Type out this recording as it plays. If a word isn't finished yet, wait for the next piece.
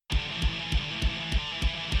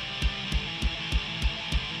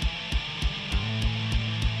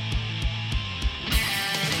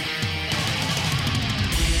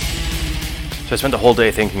So I spent the whole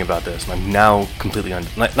day thinking about this, and I'm now completely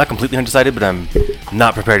not completely undecided, but I'm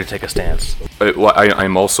not prepared to take a stance.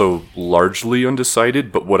 I'm also largely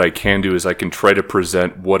undecided, but what I can do is I can try to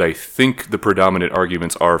present what I think the predominant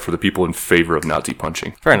arguments are for the people in favor of Nazi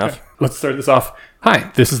punching. Fair enough. Let's start this off.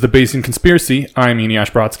 Hi, this is the Bayesian Conspiracy. I'm Eneasz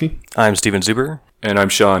Brodsky. I'm Steven Zuber. And I'm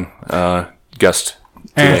Sean, guest.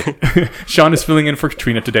 And Sean is filling in for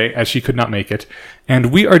Katrina today, as she could not make it. And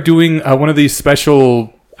we are doing one of these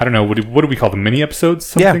special, I don't know, what do we call them, mini episodes?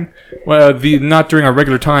 Something? Yeah. Well, not during our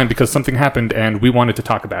regular time, because something happened and we wanted to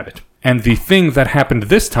talk about it. And the thing that happened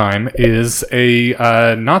this time is a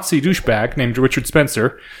Nazi douchebag named Richard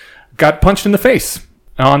Spencer got punched in the face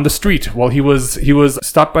on the street while he was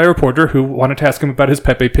stopped by a reporter who wanted to ask him about his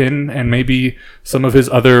Pepe pin and maybe some of his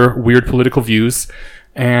other weird political views.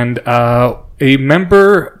 And a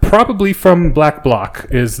member, probably from Black Bloc,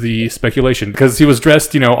 is the speculation, because he was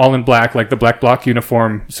dressed, all in black, like the Black Bloc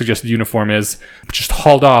suggested uniform is, just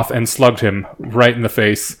hauled off and slugged him right in the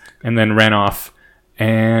face and then ran off.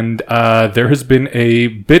 And there has been a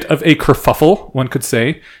bit of a kerfuffle, one could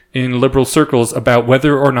say, in liberal circles about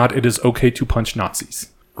whether or not it is okay to punch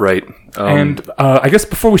Nazis. Right. And I guess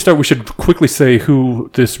before we start, we should quickly say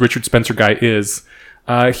who this Richard Spencer guy is.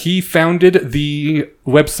 He founded the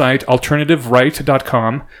website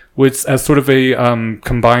alternativeright.com, which as sort of a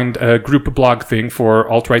combined group blog thing for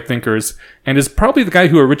alt-right thinkers, and is probably the guy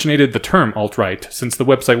who originated the term alt-right, since the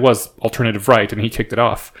website was Alternative Right, and he kicked it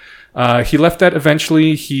off. He left that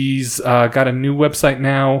eventually. He's got a new website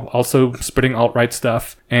now, also spreading alt-right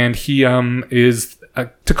stuff, and he is...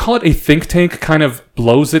 to call it a think tank kind of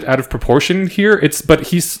blows it out of proportion here. But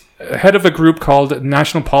he's head of a group called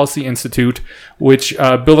National Policy Institute, which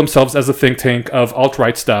bill themselves as a think tank of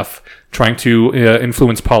alt-right stuff, trying to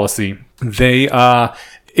influence policy. They,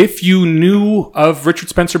 if you knew of Richard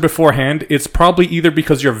Spencer beforehand, it's probably either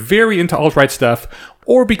because you're very into alt-right stuff,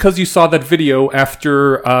 or because you saw that video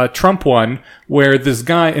after Trump won, where this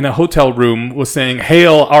guy in a hotel room was saying,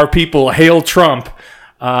 "Hail our people, hail Trump."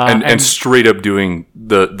 And straight up doing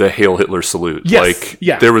the Hail Hitler salute. Yes,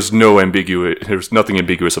 there was nothing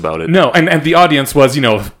ambiguous about it. No, and the audience was,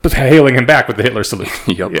 hailing him back with the Hitler salute.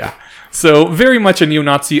 Yep. Yeah. So very much a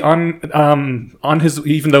neo-Nazi on his,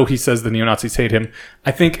 even though he says the neo-Nazis hate him,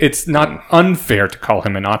 I think it's not unfair to call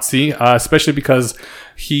him a Nazi, especially because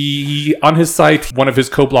he, on his site, one of his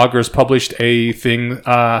co-bloggers published a thing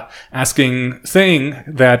saying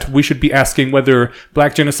that we should be asking whether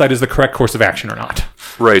black genocide is the correct course of action or not.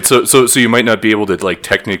 Right. So you might not be able to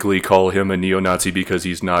technically call him a neo-Nazi because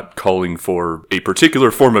he's not calling for a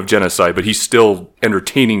particular form of genocide, but he's still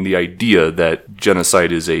entertaining the idea that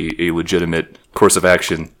genocide is a legitimate course of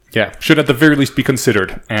action. Yeah, should at the very least be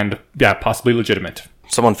considered, and possibly legitimate.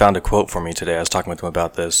 Someone found a quote for me today. I was talking with them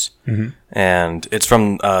about this, and it's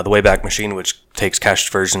from the Wayback Machine, which takes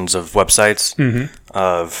cached versions of websites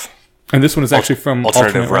And this one is actually from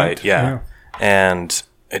Alternative Right. Yeah, and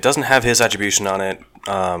it doesn't have his attribution on it.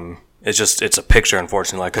 It's a picture.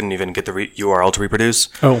 Unfortunately, I couldn't even get the URL to reproduce.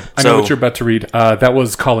 Oh, I know what you're about to read. That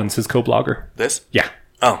was Collins, his co-blogger. This? Yeah.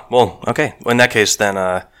 Oh, well, okay. Well, in that case, then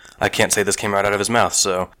I can't say this came right out of his mouth,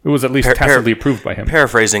 so... It was at least tacitly approved by him.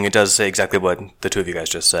 Paraphrasing, it does say exactly what the two of you guys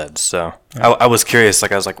just said, so... Yeah. I was curious,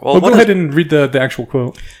 I was like, well, go ahead and read the actual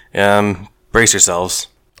quote. Brace yourselves.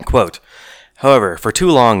 Quote, "However, for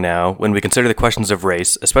too long now, when we consider the questions of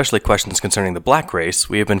race, especially questions concerning the black race,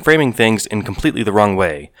 we have been framing things in completely the wrong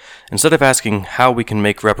way. Instead of asking how we can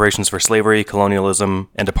make reparations for slavery, colonialism,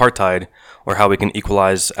 and apartheid, or how we can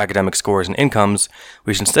equalize academic scores and incomes,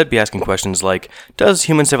 we should instead be asking questions like, does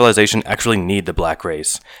human civilization actually need the black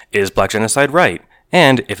race? Is black genocide right?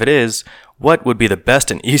 And, if it is, what would be the best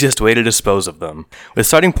and easiest way to dispose of them? With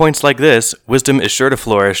starting points like this, wisdom is sure to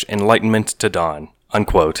flourish, enlightenment to dawn."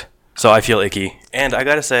 Unquote. So I feel icky. And I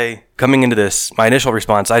gotta say, coming into this, my initial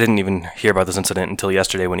response, I didn't even hear about this incident until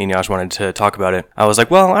yesterday when Eneasz wanted to talk about it. I was like,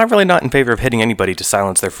 well, I'm really not in favor of hitting anybody to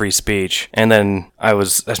silence their free speech. And then I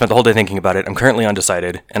spent the whole day thinking about it. I'm currently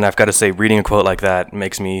undecided. And I've got to say, reading a quote like that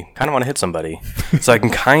makes me kind of want to hit somebody. So I can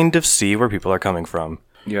kind of see where people are coming from.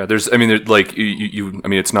 Yeah,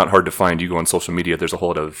 it's not hard to find. You go on social media, there's a whole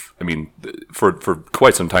lot of, for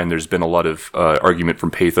quite some time, there's been a lot of argument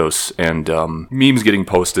from pathos and memes getting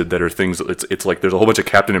posted that are things, it's like there's a whole bunch of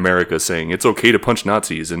Captain America saying it's okay to punch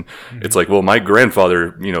Nazis. And it's like, well, my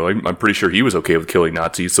grandfather, I'm pretty sure he was okay with killing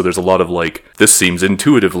Nazis. So there's a lot of this seems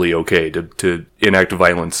intuitively okay to enact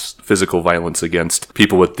violence, physical violence against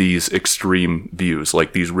people with these extreme views,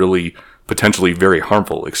 like these really potentially very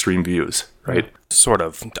harmful extreme views, right? Sort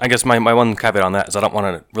of. I guess my one caveat on that is I don't want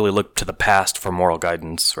to really look to the past for moral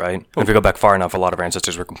guidance, right? If we go back far enough, a lot of our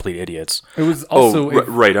ancestors were complete idiots. It was also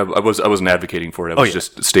right. I wasn't advocating for it. I was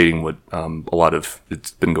just stating what a lot of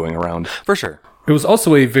it's been going around. For sure. It was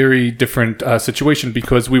also a very different situation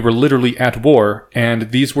because we were literally at war, and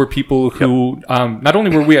these were people who, not only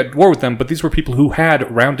were we at war with them, but these were people who had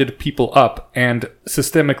rounded people up and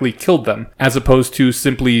systemically killed them, as opposed to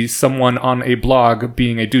simply someone on a blog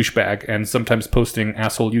being a douchebag and sometimes posting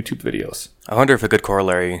asshole YouTube videos. I wonder if a good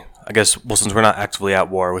corollary, I guess, well, since we're not actively at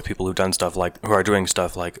war with people who've done stuff like, who are doing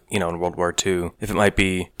stuff like, in World War II, if it might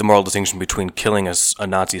be the moral distinction between killing a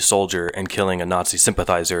Nazi soldier and killing a Nazi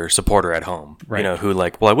sympathizer supporter at home. Right. Who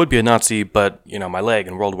well, I would be a Nazi, but, my leg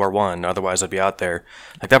in World War I, otherwise I'd be out there.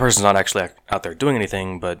 Like, that person's not actually out there doing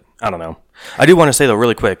anything, but I don't know. I do want to say, though,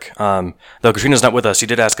 really quick, though Katrina's not with us, she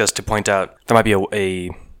did ask us to point out there might be a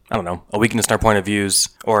weakness in our point of views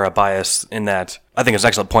or a bias in that. I think it's an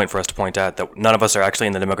excellent point for us to point out that none of us are actually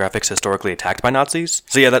in the demographics historically attacked by Nazis.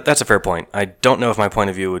 So yeah, that's a fair point. I don't know if my point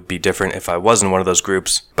of view would be different if I was in one of those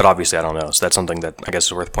groups, but obviously I don't know. So that's something that I guess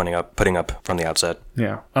is worth putting up from the outset.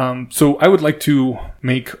 Yeah. So I would like to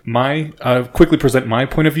quickly present my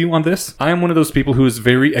point of view on this. I am one of those people who is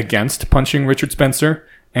very against punching Richard Spencer.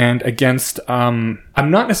 And against, I'm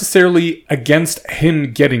not necessarily against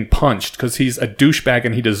him getting punched because he's a douchebag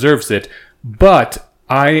and he deserves it, but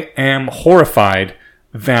I am horrified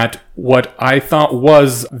that what I thought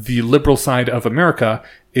was the liberal side of America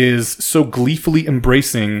is so gleefully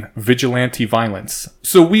embracing vigilante violence.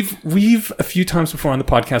 So we've a few times before on the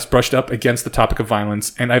podcast brushed up against the topic of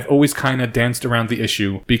violence, and I've always kind of danced around the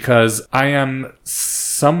issue because I am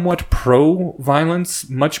somewhat pro-violence,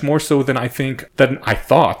 much more so than I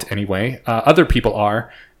thought anyway, other people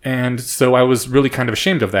are. And so I was really kind of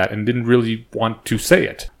ashamed of that and didn't really want to say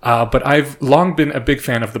it. But I've long been a big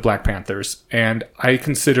fan of the Black Panthers, and I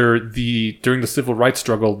consider during the civil rights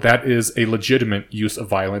struggle, that is a legitimate use of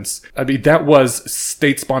violence. I mean, that was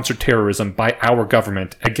state-sponsored terrorism by our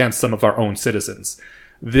government against some of our own citizens.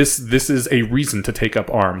 This is a reason to take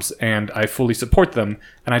up arms, and I fully support them,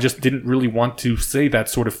 and I just didn't really want to say that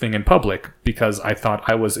sort of thing in public because I thought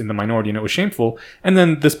I was in the minority and it was shameful. And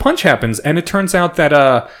then this punch happens, and it turns out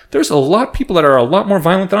that there's a lot of people that are a lot more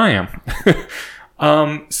violent than I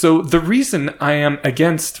am. So the reason I am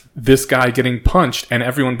against this guy getting punched and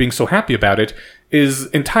everyone being so happy about it is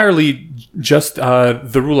entirely just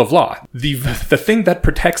the rule of law. The thing that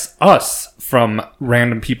protects us from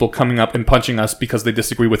random people coming up and punching us because they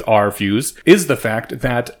disagree with our views is the fact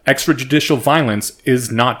that extrajudicial violence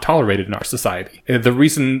is not tolerated in our society. The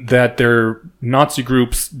reason that their Nazi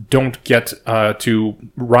groups don't get to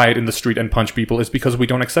riot in the street and punch people is because we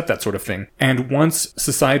don't accept that sort of thing. And once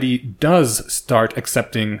society does start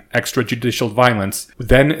accepting extrajudicial violence,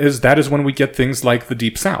 that is when we get things like the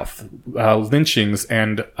Deep South, lynchings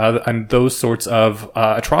and those sorts of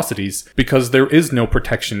atrocities, because there is no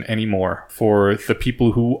protection anymore for the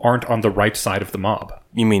people who aren't on the right side of the mob.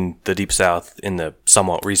 You mean the Deep South in the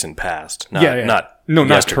somewhat recent past? Not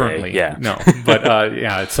not currently. Yeah. No, but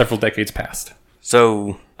it's several decades past.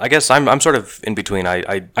 So I guess I'm sort of in between.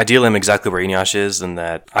 I deal him exactly where Eneasz is, in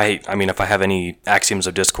that I mean, if I have any axioms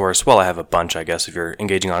of discourse, well, I have a bunch, I guess, if you're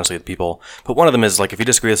engaging honestly with people. But one of them is, like, if you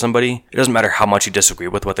disagree with somebody, it doesn't matter how much you disagree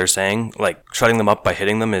with what they're saying. Like, shutting them up by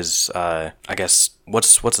hitting them is, I guess,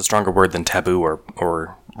 what's a stronger word than taboo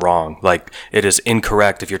or wrong? Like, it is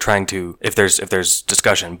incorrect if you're trying to, if there's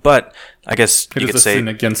discussion. But I guess you could say sin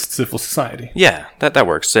against civil society. Yeah, that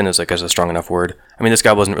works. Sin is, I guess, a strong enough word. I mean, this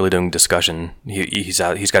guy wasn't really doing discussion. He's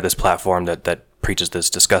got this platform that preaches this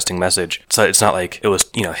disgusting message. So it's not like it was,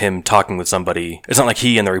 him talking with somebody. It's not like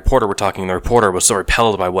he and the reporter were talking, and the reporter was so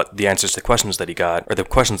repelled by what the answers to the questions that he got, or the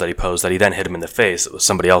questions that he posed, that he then hit him in the face. It was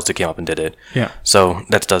somebody else who came up and did it. Yeah. So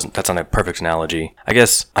that's not a perfect analogy. I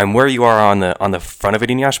guess I'm where you are on the front of it,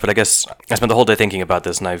 Eneasz, but I guess I spent the whole day thinking about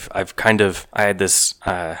this, and I had this,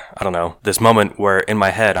 I don't know, this moment where in my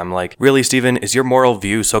head I'm like, really, Stephen, is your moral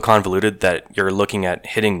view so convoluted that you're looking at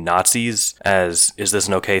hitting Nazis as, is this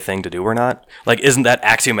an okay thing to do or not? Like, isn't that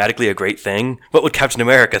axiomatically a great thing? What would Captain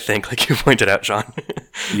America think, like you pointed out, Sean?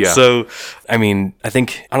 Yeah. So, I mean, I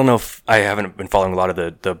don't know if I haven't been following a lot of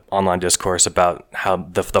the online discourse about how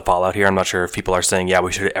the fallout here. I'm not sure if people are saying, yeah,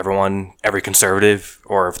 we should hit every conservative,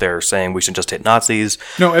 or if they're saying we should just hit Nazis.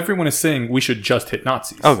 No, everyone is saying we should just hit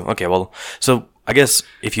Nazis. Oh, okay, well, so I guess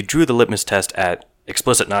if you drew the litmus test at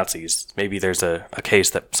explicit Nazis. Maybe there's a case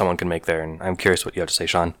that someone can make there, and I'm curious what you have to say,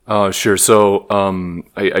 Sean. Sure. So,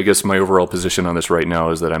 I guess my overall position on this right now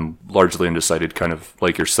is that I'm largely undecided, kind of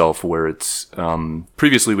like yourself, where it's,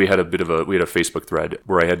 previously we had a Facebook thread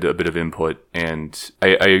where I had a bit of input, and I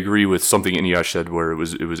agree with something Inyas said where it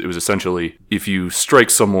was essentially, if you strike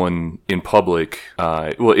someone in public,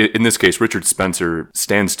 in this case, Richard Spencer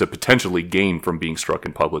stands to potentially gain from being struck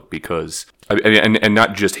in public because, and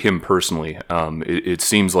not just him personally. It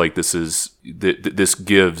seems like this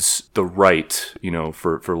gives the right,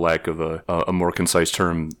 for lack of a more concise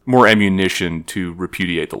term, more ammunition to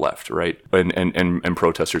repudiate the left, right, and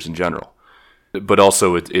protesters in general. But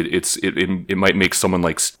also, it might make someone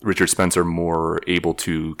like Richard Spencer more able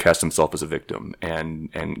to cast himself as a victim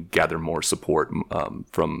and gather more support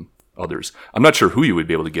from others. I'm not sure who you would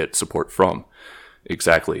be able to get support from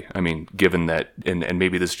exactly. I mean, given that, and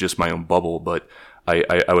maybe this is just my own bubble, but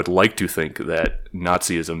I would like to think that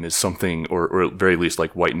Nazism is something, or at very least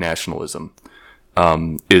like white nationalism,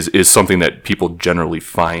 is something that people generally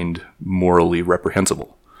find morally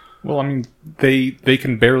reprehensible. Well, I mean, they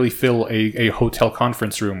can barely fill a hotel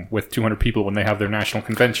conference room with 200 people when they have their national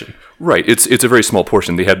convention. Right. It's a very small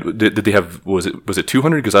portion. Did they have, was it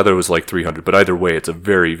 200? Because I thought it was like 300. But either way, it's a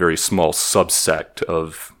very, very small subsect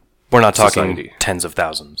of We're not talking society. tens of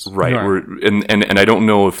thousands. Right. Right. And I don't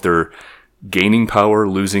know if they're gaining power,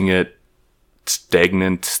 losing it,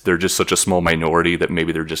 stagnant. They're just such a small minority that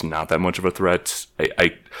maybe they're just not that much of a threat.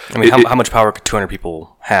 How much power could 200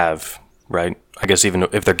 people have, right? I guess even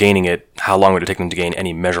if they're gaining it, how long would it take them to gain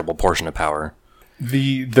any measurable portion of power?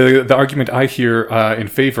 The argument I hear in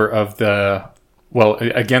favor of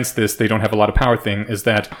against this, they don't have a lot of power thing, is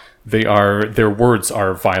that their words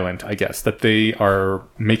are violent, I guess, that they are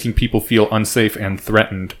making people feel unsafe and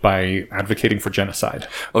threatened by advocating for genocide.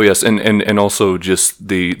 Oh yes, and also just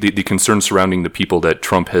the concern surrounding the people that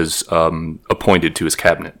Trump has appointed to his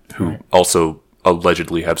cabinet, who also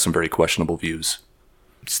allegedly have some very questionable views.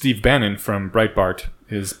 Steve Bannon from Breitbart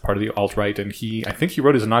is part of the alt-right, and I think he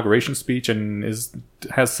wrote his inauguration speech and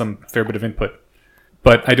has some fair bit of input.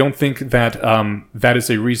 But I don't think that that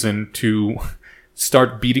is a reason to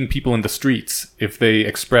start beating people in the streets if they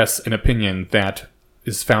express an opinion that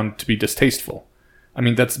is found to be distasteful. I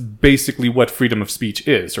mean, that's basically what freedom of speech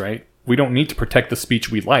is, right? We don't need to protect the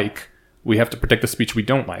speech we like. We have to protect the speech we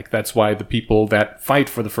don't like. That's why the people that fight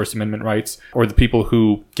for the First Amendment rights, or the people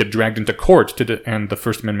who get dragged into court and the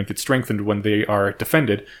First Amendment gets strengthened when they are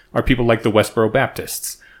defended, are people like the Westboro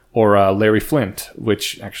Baptists, or Larry Flynt,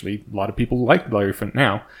 which actually a lot of people like Larry Flynt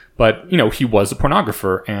now, but, he was a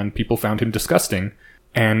pornographer, and people found him disgusting,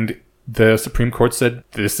 and the Supreme Court said,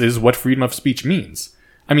 this is what freedom of speech means.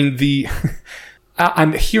 I mean,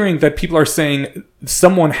 I'm hearing that people are saying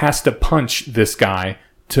someone has to punch this guy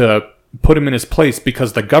to put him in his place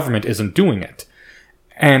because the government isn't doing it.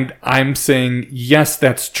 And I'm saying, yes,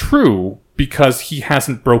 that's true, because he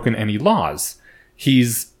hasn't broken any laws.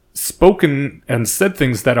 He's spoken and said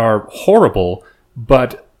things that are horrible,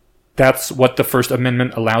 but that's what the First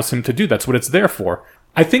Amendment allows him to do. That's what it's there for.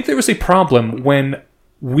 I think there is a problem when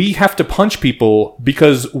we have to punch people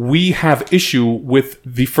because we have issue with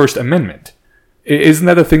the First Amendment. Isn't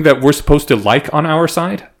that a thing that we're supposed to like on our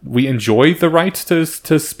side? We enjoy the right to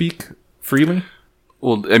speak freely?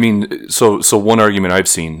 Well, I mean, so one argument I've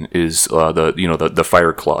seen is the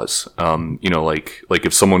fire clause. Like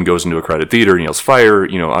if someone goes into a crowded theater and yells fire,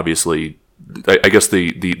 obviously, I guess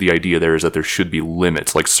the idea there is that there should be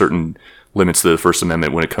limits, like certain limits to the First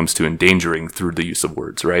Amendment when it comes to endangering through the use of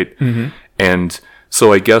words, right? Mm-hmm. And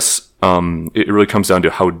so I guess it really comes down to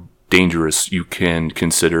how dangerous you can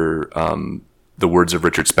consider the words of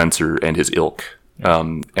Richard Spencer and his ilk,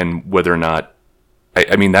 and whether or not.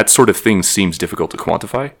 I mean, that sort of thing seems difficult to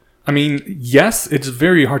quantify. I mean, yes, it's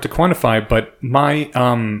very hard to quantify, but my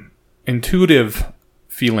intuitive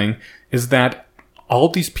feeling is that all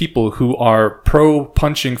these people who are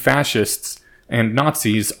pro-punching fascists and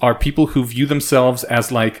Nazis are people who view themselves as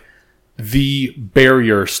like the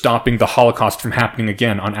barrier stopping the Holocaust from happening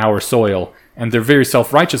again on our soil, and they're very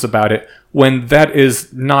self-righteous about it, when that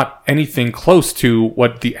is not anything close to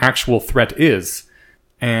what the actual threat is.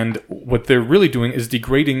 And what they're really doing is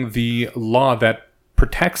degrading the law that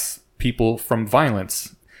protects people from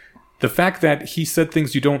violence. The fact that he said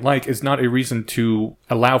things you don't like is not a reason to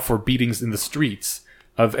allow for beatings in the streets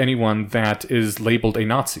of anyone that is labeled a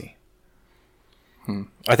Nazi.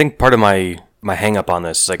 I think part of my hang up on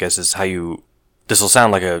this, I guess, is how you this will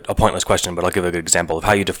sound like a pointless question, but I'll give a good example of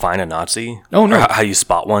how you define a Nazi. Oh, no. Or how you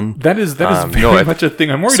spot one. That is very much a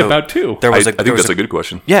thing I'm worried about too. I think that's a good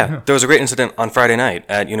question. Yeah, there was a great incident on Friday night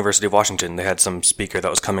at University of Washington. They had some speaker that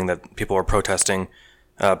was coming that people were protesting.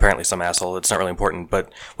 Apparently some asshole. It's not really important.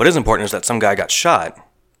 But what is important is that some guy got shot.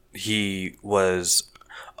 He was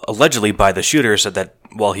allegedly, by the shooter, said that,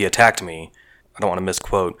 well, he attacked me. I don't want to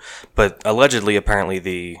misquote. But allegedly, apparently,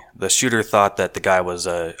 the shooter thought that the guy was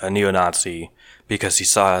a neo-Nazi because he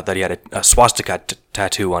saw that he had a swastika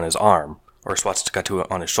tattoo on his arm, or a swastika tattoo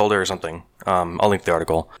on his shoulder or something. I'll link the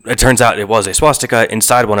article. It turns out it was a swastika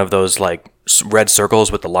inside one of those like red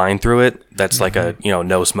circles with the line through it. That's like a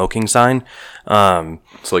no smoking sign.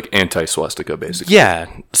 It's like anti-swastika, basically. Yeah.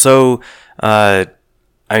 So,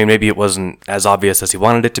 maybe it wasn't as obvious as he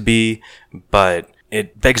wanted it to be, but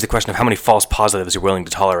it begs the question of how many false positives you're willing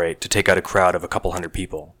to tolerate to take out a crowd of a couple hundred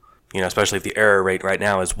people. Especially if the error rate right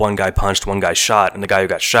now is one guy punched, one guy shot, and the guy who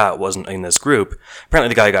got shot wasn't in this group. Apparently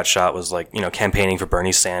the guy who got shot was campaigning for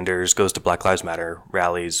Bernie Sanders, goes to Black Lives Matter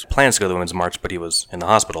rallies, plans to go to the Women's March, but he was in the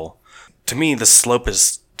hospital. To me, the slope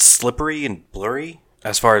is slippery and blurry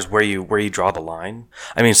as far as where you draw the line.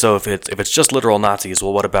 So if it's just literal Nazis,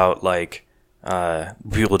 well, what about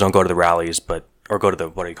people who don't go to the rallies, or go to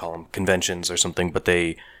the, conventions or something, but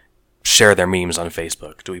they share their memes on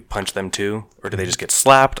Facebook? Do we punch them too? Or do they just get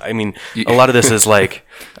slapped? A lot of this is like...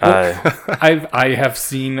 I have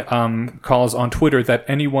seen calls on Twitter that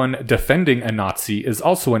anyone defending a Nazi is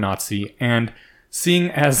also a Nazi, and seeing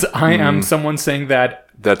as I am someone saying that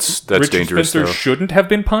that's Richard dangerous, Spencer though. shouldn't have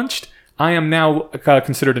been punched, I am now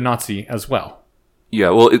considered a Nazi as well.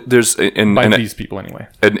 Yeah, well, by these people anyway,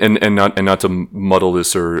 and not to muddle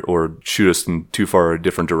this or shoot us in too far a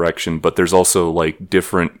different direction, but there's also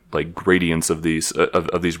different gradients of these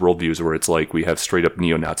worldviews where it's we have straight up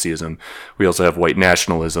neo-Nazism, we also have white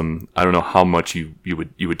nationalism. I don't know how much you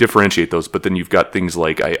would differentiate those, but then you've got things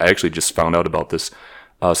like I actually just found out about this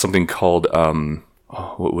something called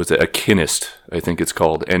what was it? A kinist, I think it's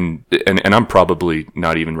called. And I'm probably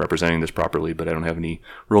not even representing this properly, but I don't have any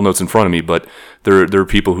real notes in front of me. But there are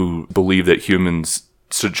people who believe that humans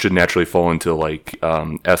should naturally fall into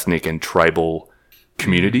ethnic and tribal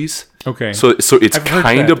communities. Okay. So it's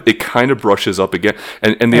kind of brushes up again,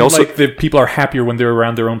 and they also the people are happier when they're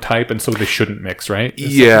around their own type, and so they shouldn't mix, right?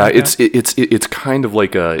 Yeah, it's kind of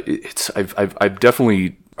like I've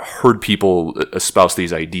definitely heard people espouse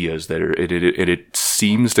these ideas that it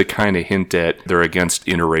seems to kind of hint at they're against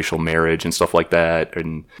interracial marriage and stuff like that,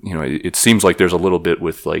 and it seems like there's a little bit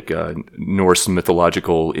with Norse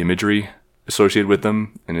mythological imagery associated with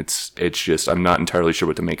them, and it's just I'm not entirely sure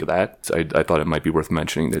what to make of that. I thought it might be worth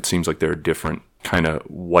mentioning that it seems like there are different kind of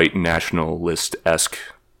white nationalist-esque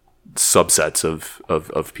subsets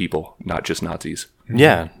of people, not just Nazis.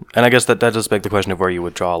 Yeah, and I guess that does beg the question of where you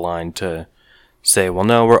would draw a line to say, well,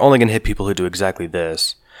 no, we're only going to hit people who do exactly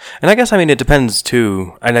this. And I guess, it depends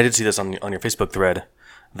too, and I did see this on your Facebook thread,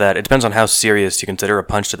 that it depends on how serious you consider a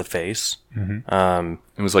punch to the face. Mm-hmm.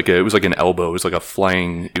 It was like an elbow. It was like a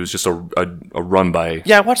flying. It was just a run by.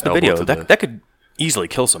 Yeah, I watched the video. That could easily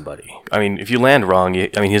kill somebody. If you land wrong,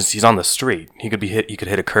 he's on the street. He could be hit. He could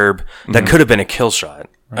hit a curb. That could have been a kill shot.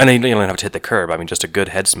 Right. And you don't have to hit the curb. Just a good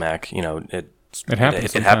head smack. It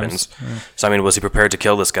happens. It happens. Yeah. So was he prepared to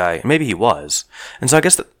kill this guy? Maybe he was. And so I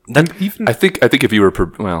guess I think if you were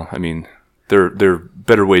there are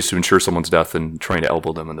better ways to ensure someone's death than trying to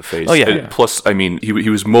elbow them in the face. Oh yeah. Plus, he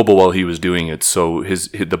was mobile while he was doing it, so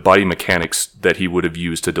the body mechanics that he would have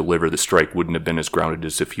used to deliver the strike wouldn't have been as grounded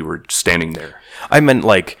as if he were standing there. I meant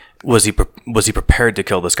was he prepared to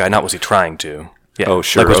kill this guy? Not was he trying to? Yeah. Oh,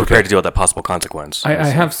 sure. Was prepared to deal with that possible consequence. I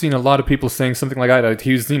have seen a lot of people saying something like that.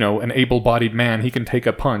 He's, an able-bodied man. He can take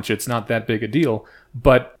a punch. It's not that big a deal.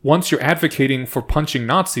 But once you're advocating for punching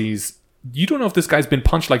Nazis, you don't know if this guy's been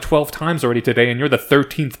punched 12 times already today, and you're the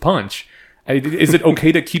 13th punch. Is it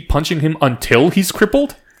okay to keep punching him until he's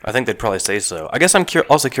crippled? I think they'd probably say so. I guess I'm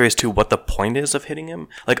also curious, too, what the point is of hitting him.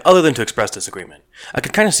 Other than to express disagreement. I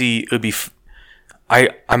could kind of see it would be...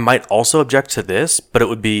 I might also object to this, but it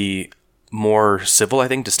would be more civil, I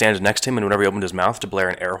think, to stand next to him and whenever he opened his mouth to blare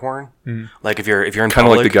an air horn. Mm. If you're in kind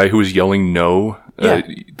of like the guy who was yelling no, yeah.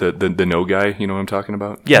 The no guy, you know what I'm talking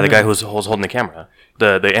about? Yeah, the guy who was holding the camera,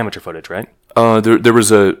 the amateur footage, right? There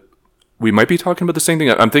was we might be talking about the same thing.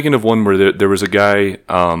 I'm thinking of one where there was a guy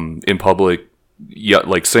in public,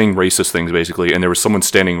 saying racist things basically, and there was someone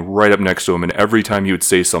standing right up next to him, and every time he would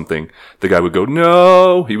say something, the guy would go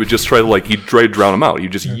no. He would just try to drown him out.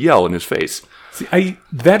 He'd just yell in his face. See,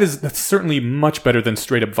 that's certainly much better than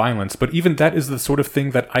straight up violence, but even that is the sort of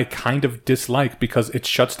thing that I kind of dislike because it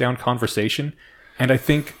shuts down conversation. And I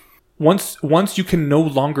think once you can no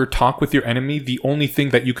longer talk with your enemy, the only thing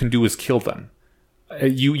that you can do is kill them.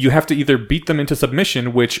 You have to either beat them into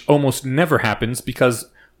submission, which almost never happens, because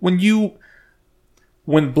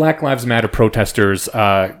when Black Lives Matter protesters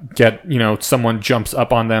someone jumps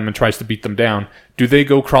up on them and tries to beat them down, do they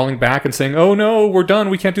go crawling back and saying, "Oh no, we're done,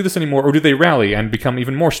 we can't do this anymore," or do they rally and become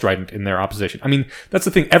even more strident in their opposition? I mean, that's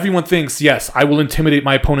the thing. Everyone thinks, yes, I will intimidate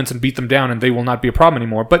my opponents and beat them down and they will not be a problem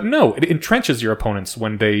anymore. But no, it entrenches your opponents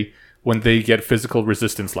when they get physical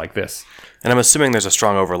resistance like this. And I'm assuming there's a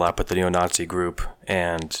strong overlap with the neo-Nazi group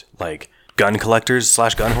and, like, gun collectors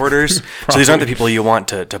 / gun hoarders. So these aren't the people you want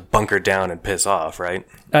to bunker down and piss off, right?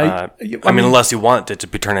 I mean, unless you want it to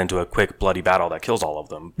be turned into a quick, bloody battle that kills all of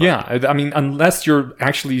them. But. Yeah, I mean, unless you're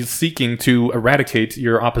actually seeking to eradicate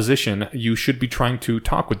your opposition, you should be trying to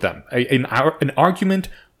talk with them. An argument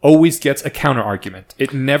always gets a counter argument.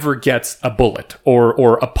 It never gets a bullet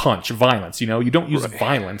or a punch, violence. You don't use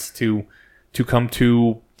violence to come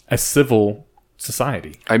to a civil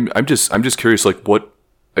society. I'm just curious, like what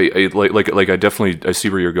I definitely I see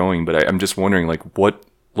where you're going, but I'm just wondering what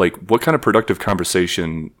kind of productive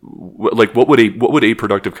conversation, what would a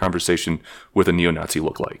productive conversation with a neo-Nazi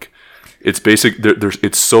look like? It's basic.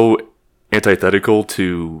 It's so antithetical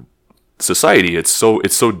to society. It's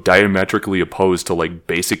so diametrically opposed to like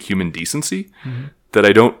basic human decency that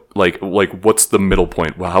I don't like what's the middle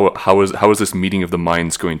point? Well, how is this meeting of the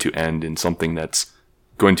minds going to end in something that's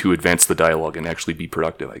going to advance the dialogue and actually be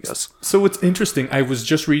productive, I guess. So it's interesting. I was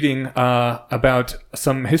just reading about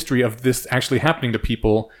some history of this actually happening to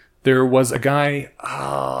people. There was a guy,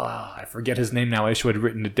 I forget his name now. I should have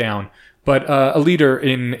written it down. But a leader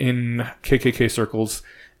in KKK circles,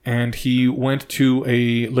 and he went to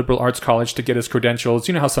a liberal arts college to get his credentials.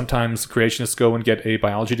 You know how sometimes creationists go and get a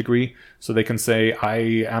biology degree so they can say, I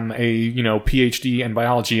am a PhD in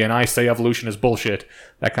biology and I say evolution is bullshit,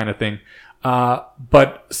 that kind of thing.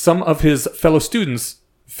 But some of his fellow students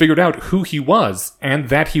figured out who he was, and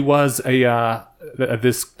that he was I'm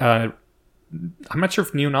not sure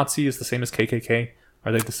if neo-Nazi is the same as KKK.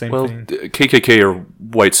 Are they the same thing? KKK are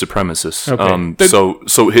white supremacists.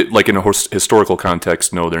 Okay. Like in a historical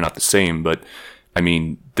context, no, they're not the same. But I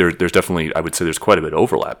mean, there's definitely, I would say, there's quite a bit of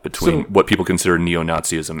overlap between what people consider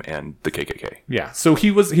neo-Nazism and the KKK. Yeah. So he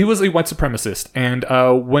was a white supremacist, and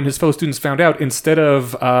when his fellow students found out, instead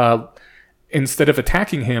of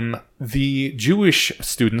attacking him, the Jewish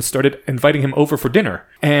students started inviting him over for dinner.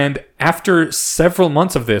 And after several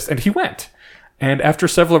months of this, and he went. And after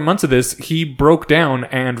several months of this, he broke down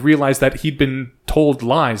and realized that he'd been told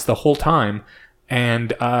lies the whole time.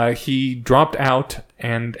 And he dropped out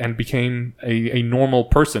and became a normal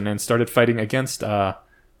person and started fighting against the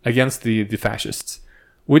fascists.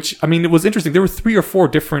 Which, I mean, it was interesting. There were 3 or 4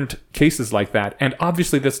 different cases like that. And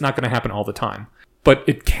obviously that's not going to happen all the time. But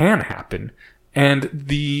it can happen. And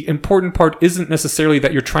the important part isn't necessarily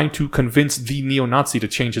that you're trying to convince the neo-Nazi to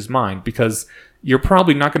change his mind, because you're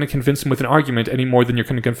probably not going to convince him with an argument any more than you're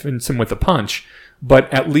going to convince him with a punch.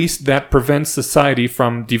 But at least that prevents society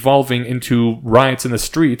from devolving into riots in the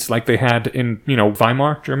streets like they had in,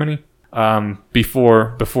 Weimar, Germany,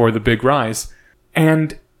 before the big rise.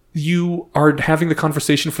 And you are having the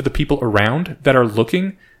conversation for the people around that are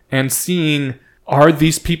looking and seeing, are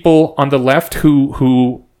these people on the left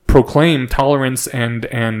who proclaim tolerance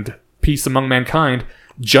and peace among mankind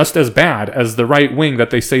just as bad as the right wing that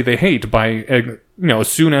they say they hate? By as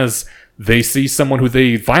soon as they see someone who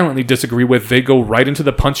they violently disagree with, they go right into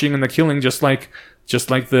the punching and the killing, just like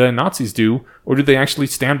the Nazis do? Or do they actually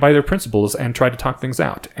stand by their principles and try to talk things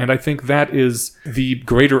out? And I think that is the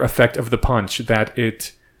greater effect of the punch, that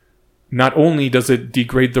it not only does it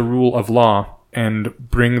degrade the rule of law and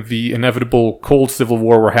bring the inevitable cold civil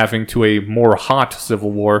war we're having to a more hot civil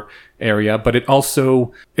war area, but it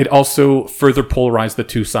also further polarized the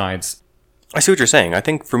two sides. I see what you're saying. I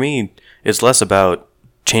think for me, it's less about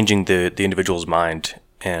changing the individual's mind,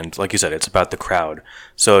 and like you said, it's about the crowd.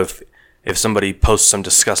 So if somebody posts some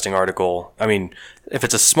disgusting article, I mean, if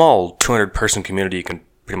it's a small 200-person community, you can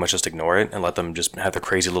pretty much just ignore it and let them just have their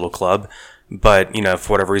crazy little club. But,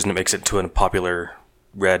 for whatever reason it makes it to a popular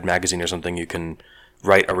Red magazine or something, you can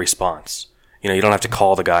write a response. You don't have to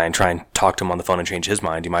call the guy and try and talk to him on the phone and change his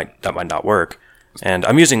mind. That might not work. And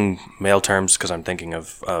I'm using male terms because I'm thinking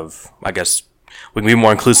of I guess we can be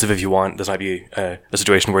more inclusive if you want. This might be a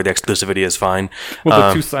situation where the exclusivity is fine. Well,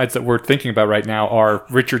 the two sides that we're thinking about right now are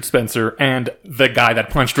Richard Spencer and the guy that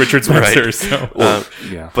punched Richard Spencer. Right. So.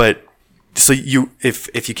 Yeah. But so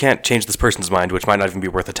if you can't change this person's mind, which might not even be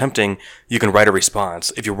worth attempting, you can write a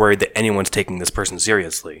response if you're worried that anyone's taking this person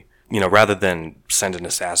seriously, rather than send an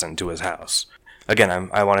assassin to his house. again,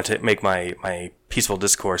 I wanted to make my peaceful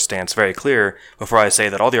discourse stance very clear before I say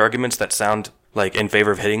that all the arguments that sound like in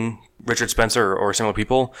favor of hitting Richard Spencer or similar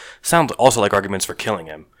people sound also like arguments for killing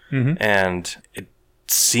him. And it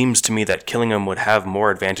seems to me that killing him would have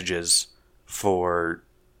more advantages for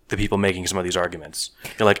the people making some of these arguments.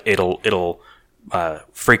 Like it'll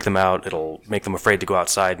freak them out. It'll make them afraid to go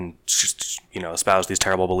outside and espouse these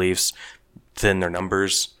terrible beliefs, thin their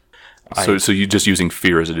numbers. So you're just using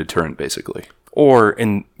fear as a deterrent, basically. So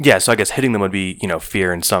I guess hitting them would be,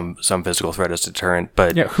 fear and some physical threat as deterrent.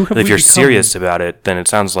 But if you're serious about it, then it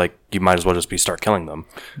sounds like you might as well just start killing them.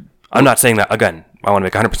 I'm not saying that, again, I want to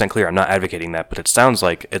make 100% clear, I'm not advocating that, but it sounds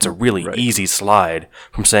like it's a really easy slide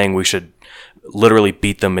from saying we should literally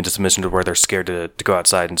beat them into submission to where they're scared to go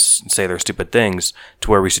outside and say their stupid things, to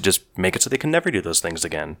where we should just make it so they can never do those things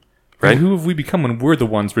again. Right? And who have we become when we're the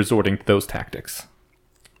ones resorting to those tactics?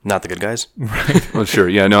 Not the good guys. Right. Well, sure.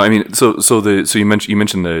 Yeah. No. I mean, so you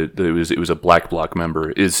mentioned it was a black bloc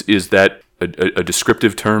member. Is that a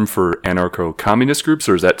descriptive term for anarcho-communist groups,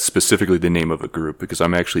 or is that specifically the name of a group? Because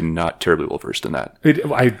I'm actually not terribly well versed in that.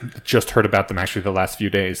 I just heard about them actually the last few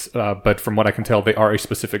days, but from what I can tell, they are a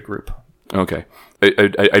specific group. Okay.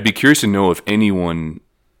 I'd be curious to know if anyone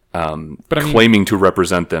claiming to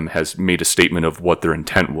represent them has made a statement of what their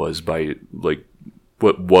intent was by, like,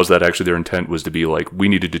 what was that actually their intent was to be like, we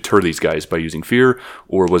need to deter these guys by using fear,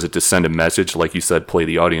 or was it to send a message, like you said, play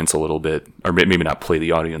the audience a little bit, or maybe not play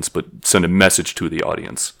the audience, but send a message to the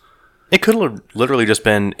audience? It could have literally just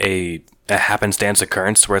been a happenstance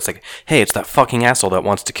occurrence where it's like, hey, it's that fucking asshole that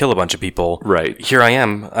wants to kill a bunch of people. Right. Here I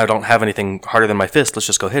am. I don't have anything harder than my fist. Let's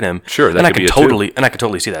just go hit him. Sure, that could be it too. And I could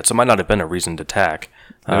totally see that. So it might not have been a reasoned attack.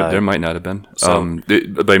 There might not have been.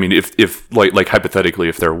 But I mean, if like hypothetically,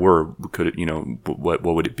 if there were, could it, what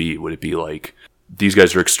would it be? Would it be like, these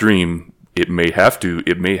guys are extreme? It may have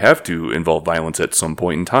to involve violence at some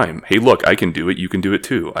point in time. Hey, look, I can do it. You can do it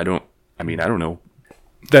too. I don't know.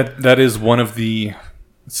 That is one of the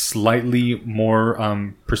slightly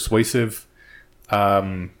more persuasive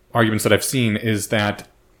arguments that I've seen, is that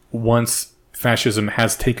once fascism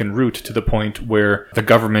has taken root to the point where the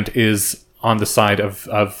government is on the side of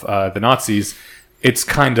the Nazis, it's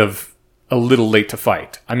kind of a little late to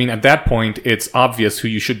fight. I mean, at that point, it's obvious who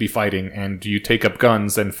you should be fighting, and you take up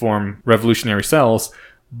guns and form revolutionary cells,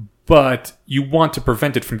 but you want to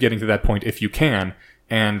prevent it from getting to that point if you can.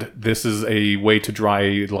 And this is a way to draw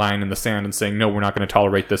a line in the sand and saying, no, we're not going to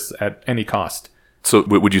tolerate this at any cost. So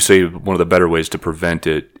would you say one of the better ways to prevent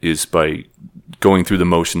it is by going through the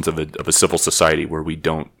motions of a civil society where we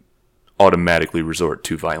don't automatically resort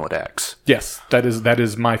to violent acts? Yes, that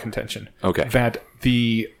is my contention. Okay. That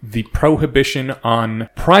the prohibition on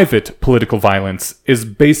private political violence is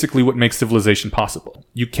basically what makes civilization possible.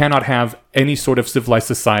 You cannot have any sort of civilized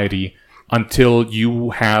society until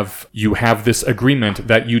you have this agreement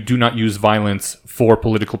that you do not use violence for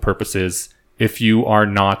political purposes if you are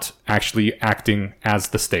not actually acting as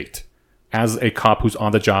the state, as a cop who's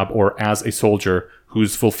on the job, or as a soldier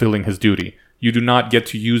who's fulfilling his duty. You do not get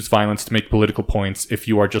to use violence to make political points if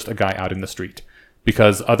you are just a guy out in the street,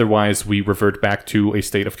 because otherwise we revert back to a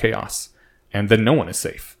state of chaos, and then no one is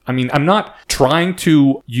safe. I mean, I'm not trying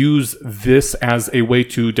to use this as a way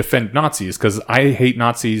to defend Nazis, because I hate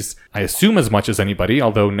Nazis, I assume, as much as anybody,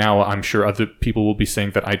 although now I'm sure other people will be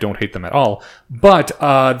saying that I don't hate them at all. But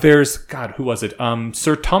there's, God, who was it?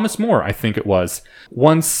 Sir Thomas More, I think it was,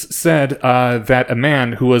 once said that a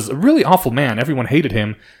man who was a really awful man, everyone hated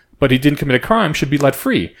him, but he didn't commit a crime, should be let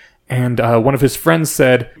free. And one of his friends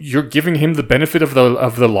said, "You're giving him the benefit of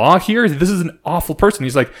the law here? This is an awful person."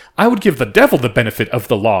 He's like, "I would give the devil the benefit of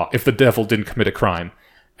the law if the devil didn't commit a crime."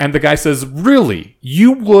 And the guy says, "Really?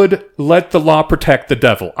 You would let the law protect the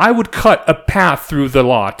devil? I would cut a path through the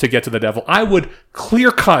law to get to the devil. I would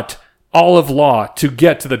clear cut all of law to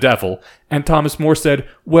get to the devil." And Thomas More said,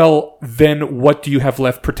 "Well, then what do you have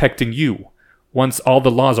left protecting you? Once all the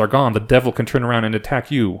laws are gone, the devil can turn around and attack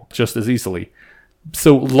you just as easily."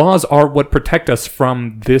 So laws are what protect us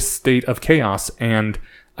from this state of chaos, and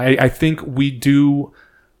I think we do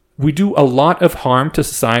a lot of harm to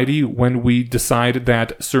society when we decide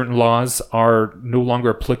that certain laws are no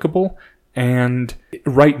longer applicable. And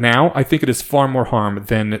right now, I think it is far more harm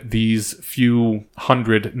than these few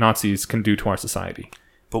hundred Nazis can do to our society.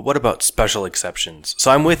 But what about special exceptions?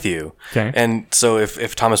 So I'm with you. Okay. And so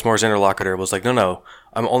if Thomas More's interlocutor was like, no,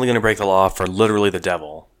 I'm only going to break the law for literally the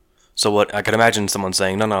devil. So what I could imagine someone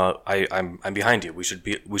saying, no, I'm behind you. We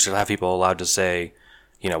should have people allowed to say,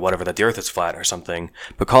 whatever, that the earth is flat or something.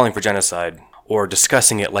 But calling for genocide or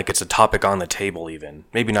discussing it like it's a topic on the table even.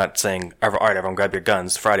 Maybe not saying, all right, everyone grab your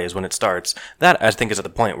guns, Friday is when it starts. That, I think, is at the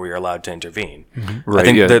point where you're allowed to intervene. Right, I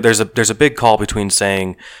think yeah. there's a big call between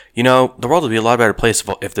saying, the world would be a lot better place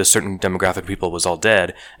if this certain demographic of people was all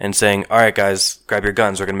dead, and saying, all right, guys, grab your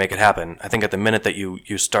guns, we're going to make it happen. I think at the minute that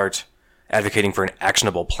you start advocating for an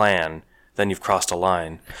actionable plan, then you've crossed a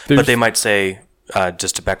line. But they might say,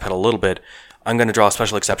 just to backpedal a little bit, I'm going to draw a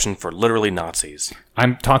special exception for literally Nazis.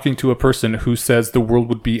 I'm talking to a person who says the world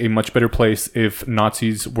would be a much better place if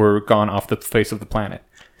Nazis were gone off the face of the planet.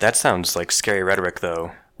 That sounds like scary rhetoric,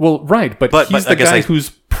 though. Well, right, but he's the guy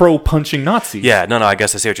who's pro-punching Nazis. Yeah, no, I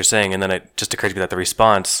guess I see what you're saying, and then it just occurred to me that the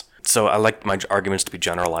response... So I like my arguments to be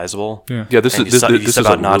generalizable. Yeah, this is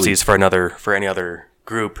about Nazis for any other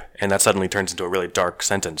group, and that suddenly turns into a really dark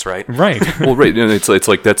sentence, right? Right. Well, right, and it's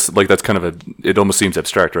like that's kind of it almost seems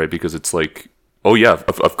abstract, right? Because it's like, oh yeah,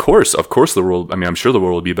 of course the world. I mean, I'm sure the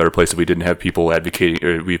world would be a better place if we didn't have people advocating,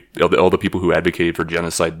 or all the people who advocated for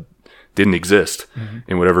genocide didn't exist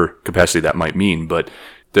in whatever capacity that might mean. But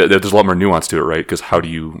there's a lot more nuance to it, right? Because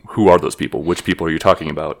who are those people? Which people are you talking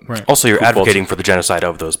about? Right. Also, you're advocating for the genocide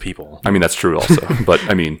of those people. I mean, that's true also. But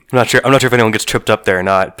I mean, I'm not sure if anyone gets tripped up there or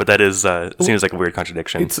not, but that is seems like a weird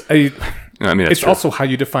contradiction. It's also how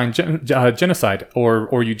you define genocide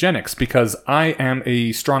or eugenics, because I am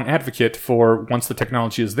a strong advocate for, once the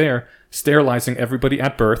technology is there, sterilizing everybody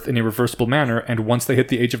at birth in a reversible manner, and once they hit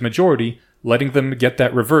the age of majority, letting them get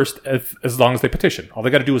that reversed as long as they petition. All they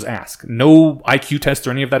got to do is ask. No IQ test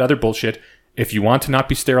or any of that other bullshit. If you want to not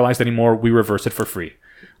be sterilized anymore, we reverse it for free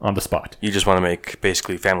on the spot. You just want to make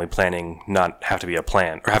basically family planning not have to be a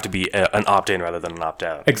plan, or have to be an opt-in rather than an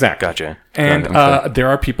opt-out. Exactly. Gotcha. And there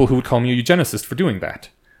are people who would call me a eugenicist for doing that.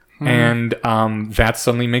 And that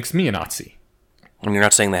suddenly makes me a Nazi. And you're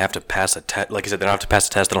not saying they have to pass a test. Like you said, they don't have to pass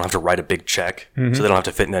a test. They don't have to write a big check. So they don't have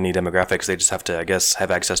to fit into any demographics. They just have to, I guess,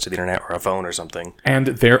 have access to the internet or a phone or something. And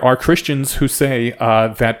there are Christians who say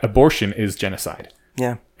that abortion is genocide.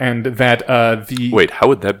 Yeah. And that wait, how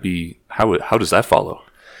would that be? How does that follow?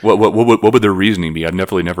 What would their reasoning be? I've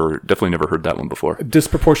definitely never heard that one before. A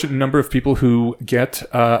disproportionate number of people who get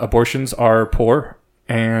abortions are poor.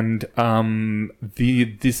 And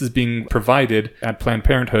this is being provided at Planned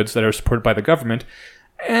Parenthoods that are supported by the government.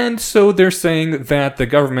 And so they're saying that the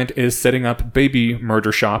government is setting up baby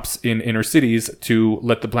murder shops in inner cities to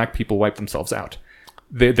let the black people wipe themselves out.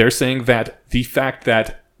 They're saying that the fact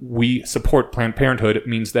that we support Planned Parenthood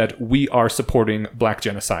means that we are supporting black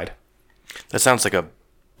genocide. That sounds like a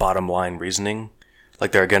bottom line reasoning.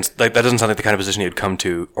 Like they're against, like that doesn't sound like the kind of position you'd come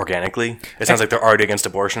to organically. It sounds like they're already against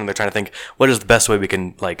abortion, and they're trying to think, what is the best way we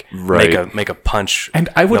can make a punch? And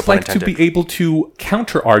I would like to be able to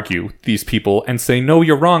counter argue these people and say, no,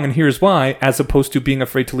 you're wrong, and here's why, as opposed to being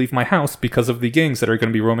afraid to leave my house because of the gangs that are going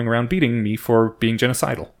to be roaming around beating me for being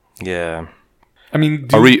genocidal. Yeah. I mean,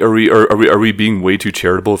 are we being way too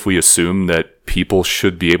charitable if we assume that people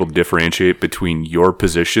should be able to differentiate between your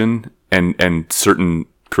position and certain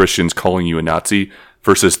Christians calling you a Nazi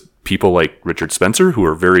versus people like Richard Spencer, who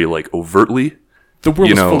are very like overtly, the world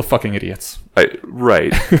is full of fucking idiots.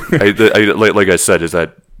 Right. Like I said, is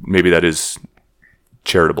that maybe that is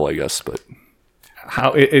charitable, I guess, but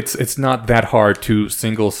how it's not that hard to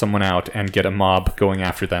single someone out and get a mob going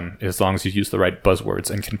after them as long as you use the right buzzwords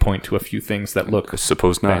and can point to a few things that look. I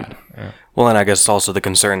suppose not. Yeah. Well, and I guess also the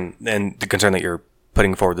concern that you're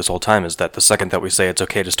putting forward this whole time is that the second that we say it's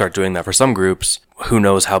okay to start doing that for some groups, who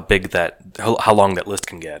knows how long that list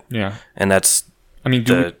can get. Yeah. And that's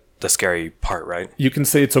the scary part, right? You can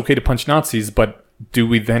say it's okay to punch Nazis, but do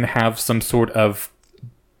we then have some sort of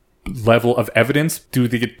level of evidence? Do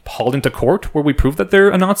they get hauled into court where we prove that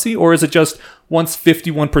they're a Nazi? Or is it just once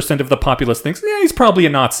 51% of the populace thinks, yeah, he's probably a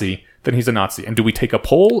Nazi, then he's a Nazi? And do we take a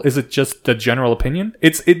poll? Is it just the general opinion?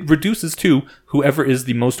 It reduces to whoever is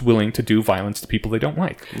the most willing to do violence to people they don't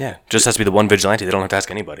like. Yeah, just has to be the one vigilante. They don't have to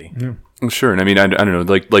ask anybody. Yeah. Sure, and I mean, I don't know,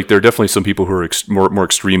 like there are definitely some people who are more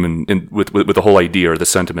extreme with the whole idea or the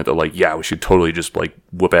sentiment that like, yeah, we should totally just like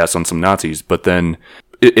whoop ass on some Nazis. But then,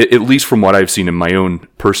 at least from what I've seen in my own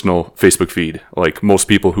personal Facebook feed, like most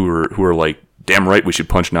people who are like, damn right we should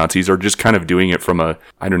punch Nazis, are just kind of doing it from a,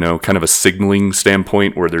 I don't know, kind of a signaling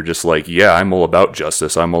standpoint where they're just like, yeah, I'm all about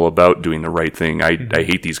justice, I'm all about doing the right thing, I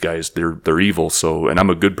hate these guys, they're evil, so, and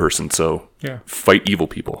I'm a good person, so fight evil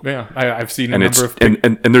people. Yeah, I've seen and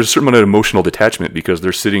and there's a certain amount of emotional detachment because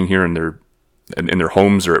they're sitting here in their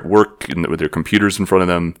homes or at work with their computers in front of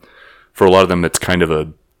them. For a lot of them, it's kind of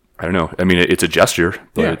a, I don't know, I mean, it's a gesture.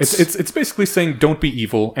 But yeah, it's basically saying don't be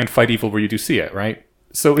evil and fight evil where you do see it, right?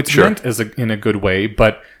 So it's meant in a good way,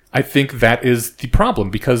 but I think that is the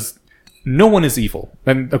problem, because no one is evil.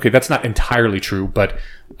 And okay, that's not entirely true, but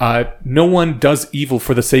no one does evil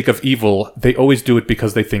for the sake of evil. They always do it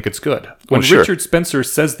because they think it's good. When sure. Richard Spencer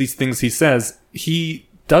says these things he says, he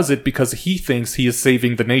does it because he thinks he is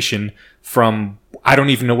saving the nation from, I don't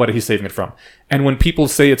even know what he's saving it from. And when people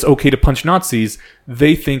say it's okay to punch Nazis,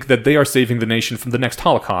 they think that they are saving the nation from the next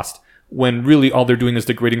Holocaust, when really all they're doing is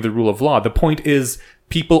degrading the rule of law. The point is,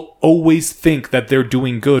 people always think that they're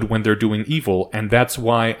doing good when they're doing evil, and that's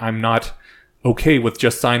why I'm not okay with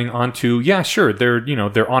just signing on to, yeah, sure,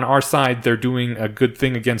 they're on our side, they're doing a good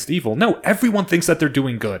thing against evil. No, everyone thinks that they're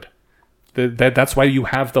doing good. That's why you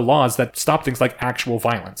have the laws that stop things like actual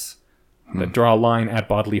violence, that draw a line at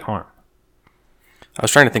bodily harm. I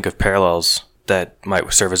was trying to think of parallels that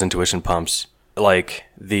might serve as intuition pumps. Like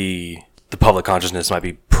the public consciousness might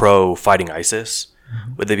be pro-fighting ISIS.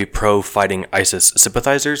 Mm-hmm. Would they be pro-fighting ISIS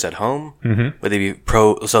sympathizers at home? Mm-hmm. Would they be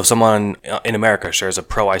so if someone in America shares a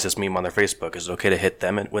pro-ISIS meme on their Facebook, is it okay to hit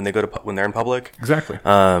them when they're in public? Exactly.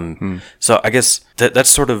 So I guess that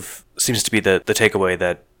sort of seems to be the takeaway,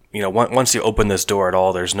 that once you open this door at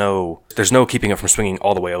all, there's no keeping it from swinging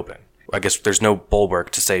all the way open. I guess there's no bulwark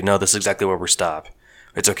to say, no, this is exactly where we stop.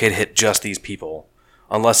 It's okay to hit just these people,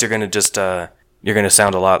 unless you're going to just you're going to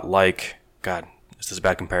sound a lot like, God, is this a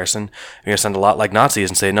bad comparison? You're going to sound a lot like Nazis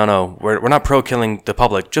and say, no, we're not pro killing the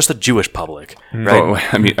public, just the Jewish public, right? Oh,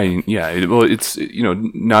 I mean, yeah. Well, it's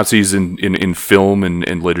Nazis in film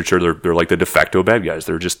and literature, they're like the de facto bad guys.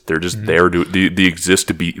 They're just Mm-hmm. there to they exist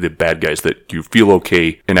to be the bad guys that you feel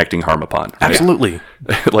okay enacting harm upon. Right? Absolutely.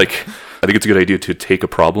 Like, I think it's a good idea to take a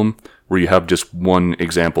problem where you have just one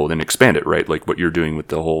example, then expand it, right? Like what you're doing with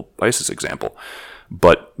the whole ISIS example.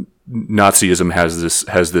 But Nazism has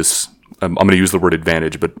this. I'm going to use the word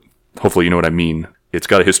advantage, but hopefully you know what I mean. It's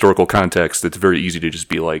got a historical context. It's very easy to just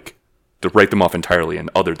be like, to write them off entirely and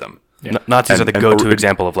other them. Yeah. Nazis are the go-to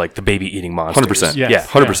example of like the baby-eating monsters. 100%. Yes. Yeah,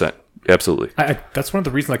 100%. Absolutely. That's one of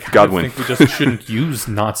the reasons I Godwin. think we just shouldn't use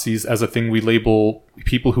Nazis as a thing we label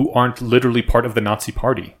people who aren't literally part of the Nazi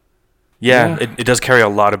party. Yeah. It does carry a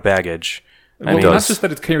lot of baggage. Well, not just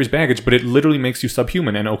that it carries baggage, but it literally makes you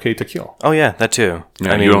subhuman and okay to kill. Oh yeah, that too.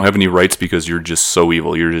 Yeah, you don't have any rights because you're just so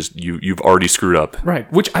evil. You've already screwed up.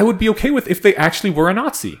 Right, which I would be okay with if they actually were a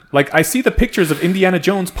Nazi. Like, I see the pictures of Indiana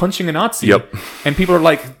Jones punching a Nazi, Yep. and people are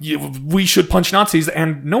like, we should punch Nazis,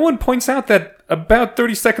 and no one points out that about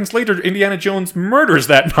 30 seconds later, Indiana Jones murders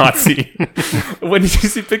that Nazi. When you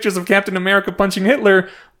see pictures of Captain America punching Hitler,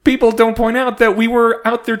 people don't point out that we were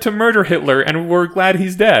out there to murder Hitler, and we're glad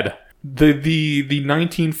he's dead. The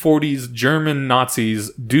 1940s German Nazis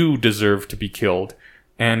do deserve to be killed,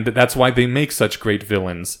 and that's why they make such great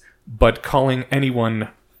villains. But calling anyone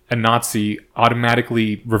a Nazi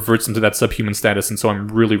automatically reverts into that subhuman status, and so I'm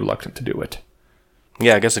really reluctant to do it.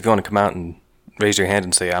 Yeah, I guess if you want to come out and raise your hand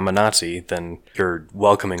and say, I'm a Nazi, then you're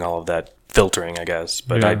welcoming all of that filtering, I guess.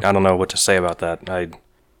 But Yeah. I don't know what to say about that. I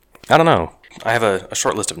don't know. I have a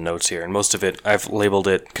short list of notes here, and most of it, I've labeled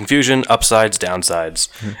it confusion, upsides, downsides.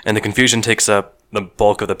 And the confusion takes up the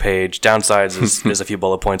bulk of the page. Downsides is a few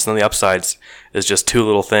bullet points, and then the upsides is just two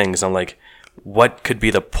little things. I'm like, what could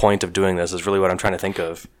be the point of doing this is really what I'm trying to think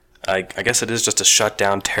of. I guess it is just to shut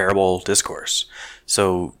down terrible discourse.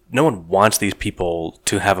 So no one wants these people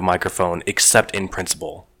to have a microphone except in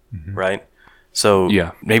principle, right? So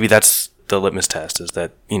Yeah. maybe that's the litmus test, is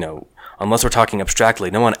that, unless we're talking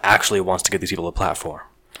abstractly, no one actually wants to give these people a platform.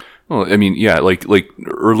 Well, I mean, yeah, like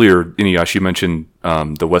earlier, Inuyasha, you mentioned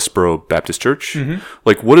the Westboro Baptist Church.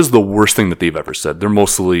 Like, what is the worst thing that they've ever said? They're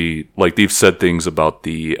mostly, like, they've said things about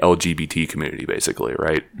the LGBT community, basically,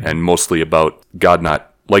 right? And mostly about God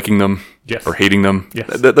not liking them Yes. or hating them. Yes.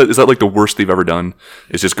 Is that like the worst they've ever done?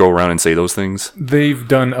 Is just go around and say those things? They've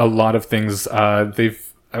done a lot of things.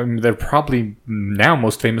 They're probably now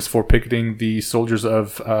most famous for picketing the soldiers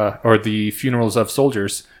of, or the funerals of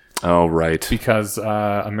soldiers, Oh, right. because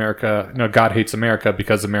God hates America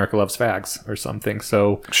because America loves fags or something.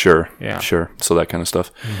 So Sure. Yeah. Sure. So that kind of stuff.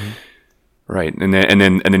 Right. And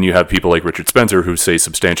then you have people like Richard Spencer who say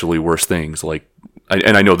substantially worse things. Like,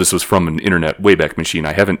 and I know this was from an internet Wayback Machine.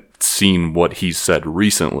 I haven't seen what he's said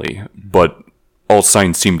recently, but all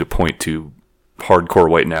signs seem to point to hardcore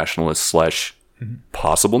white nationalist /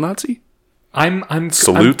 possible Nazi I'm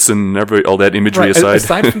salutes and all that imagery right, aside.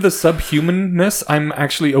 aside from the subhumanness, I'm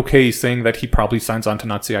actually okay saying that he probably signs on to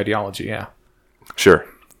Nazi ideology. Yeah. Sure.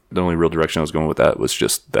 The only real direction I was going with that was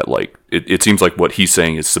just that, like, it seems like what he's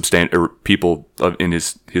saying is people in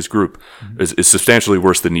his group is substantially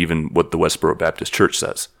worse than even what the Westboro Baptist Church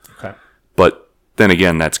says. Okay. But then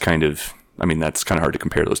again, that's kind of hard to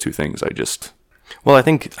compare those two things. So Well,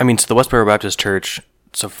 so the Westboro Baptist Church,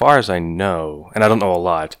 so far as I know, and I don't know a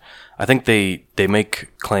lot, I think they make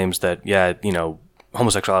claims that,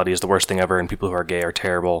 homosexuality is the worst thing ever and people who are gay are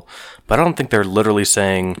terrible. But I don't think they're literally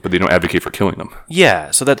saying... But they don't advocate for killing them.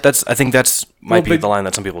 Yeah, so I think might be the line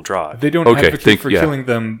that some people draw. They don't advocate for killing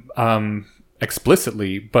them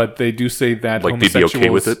explicitly, but they do say that like homosexuals... they'd be okay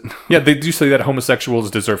with it? Yeah, they do say that homosexuals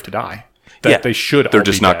deserve to die. That they should They're all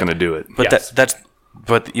just be not dead. going to do it. But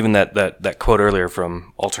But even that quote earlier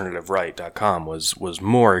from alternativeright.com was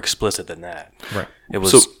more explicit than that. Right.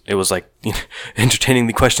 It was like entertaining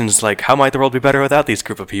the questions like, how might the world be better without these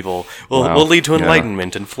group of people? Will lead to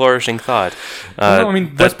enlightenment and flourishing thought. No, I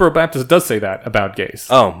mean, Westboro Baptist does say that about gays.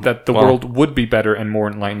 Oh, that the world would be better and more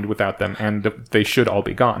enlightened without them, and they should all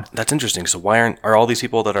be gone. That's interesting. So why are all these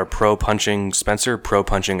people that are pro-punching Spencer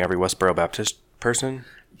pro-punching every Westboro Baptist person?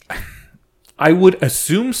 I would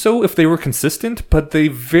assume so if they were consistent, but they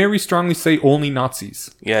very strongly say only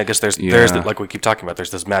Nazis. Yeah, I guess there's like we keep talking about.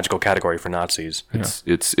 There's this magical category for Nazis.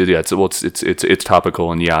 It's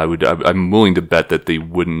topical, and I'm willing to bet that they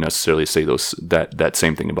wouldn't necessarily say that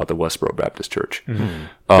same thing about the Westboro Baptist Church.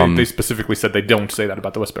 Mm-hmm. They specifically said they don't say that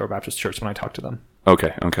about the Westboro Baptist Church when I talked to them.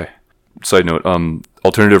 Okay. Side note: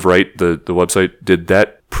 Alternative Right, the website, did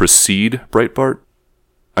that precede Breitbart?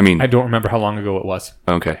 I mean, I don't remember how long ago it was.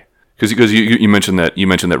 Okay. Because you mentioned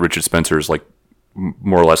that Richard Spencer is like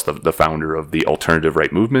more or less the founder of the alternative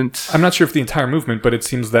right movement. I'm not sure if the entire movement, but it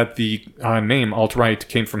seems that the name alt-right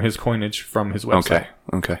came from his coinage from his website.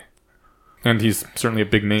 Okay. And he's certainly a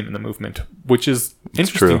big name in the movement, which is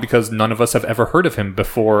interesting because none of us have ever heard of him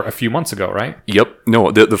before a few months ago, right? Yep. No,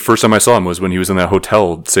 the first time I saw him was when he was in that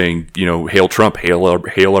hotel saying, "Hail Trump, hail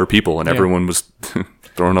our people," and everyone was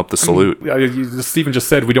throwing up the salute. Stephen just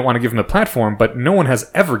said we don't want to give him a platform, but no one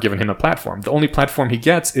has ever given him a platform. The only platform he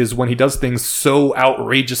gets is when he does things so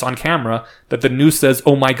outrageous on camera that the news says,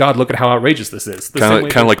 "Oh my God, look at how outrageous this is."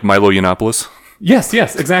 Kind of like Milo Yiannopoulos. Yes,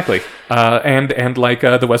 exactly. And like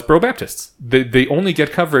the Westboro Baptists, they only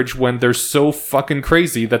get coverage when they're so fucking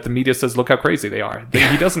crazy that the media says, "Look how crazy they are."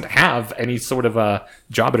 He doesn't have any sort of a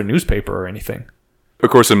job at a newspaper or anything. Of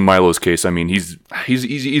course, in Milo's case, I mean,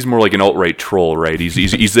 he's more like an alt-right troll, right?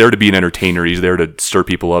 He's there to be an entertainer. He's there to stir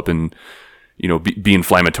people up and be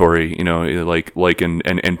inflammatory,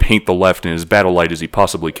 and paint the left in as bad a light as he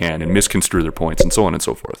possibly can and misconstrue their points and so on and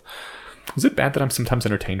so forth. Is it bad that I'm sometimes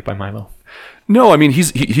entertained by Milo? No, I mean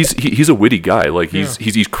he's a witty guy. Like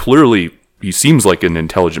he's clearly, he seems like an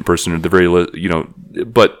intelligent person at the very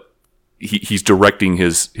but he's directing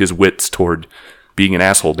his wits toward being an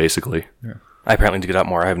asshole, basically. Yeah. I apparently need to get up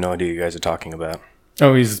more. I have no idea what you guys are talking about.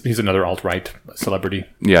 Oh, he's another alt-right celebrity.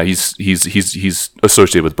 Yeah, he's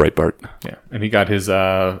associated with Breitbart. Yeah, and he got his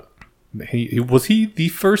was he the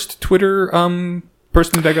first Twitter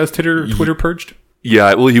person that got his Twitter purged?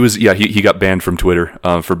 Yeah, well, he was. Yeah, he got banned from Twitter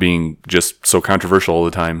for being just so controversial all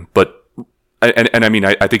the time. But I mean,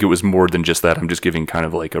 I think it was more than just that. I'm just giving kind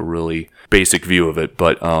of like a really basic view of it.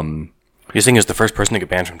 But you're saying he's the first person to get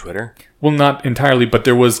banned from Twitter? Well, not entirely, but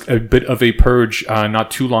there was a bit of a purge not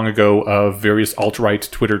too long ago of various alt-right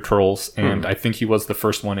Twitter trolls, and I think he was the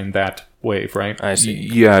first one in that wave, right? I see.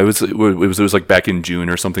 Yeah, it was like back in June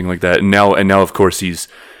or something like that. And now of course he's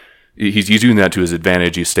using that to his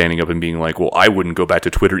advantage. He's standing up and being like, "Well, I wouldn't go back to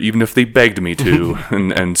Twitter even if they begged me to,"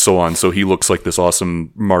 and so on. So he looks like this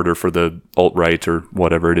awesome martyr for the alt-right or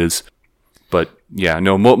whatever it is. But yeah,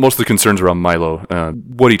 no, most of the concerns around Milo,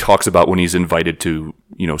 what he talks about when he's invited to,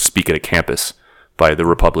 speak at a campus by the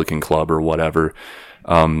Republican Club or whatever.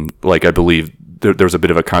 Like I believe there's a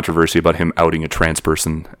bit of a controversy about him outing a trans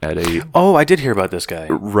person at a. Oh, I did hear about this guy.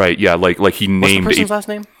 Right. Yeah. Like he named. What's the person's last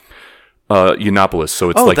name? Yiannopoulos. So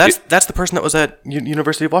it's that's the person that was at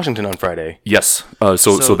University of Washington on Friday. Yes.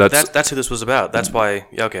 So that's who this was about. That's why.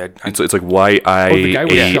 Yeah, okay. It's like YIANN.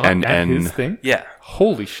 Yeah.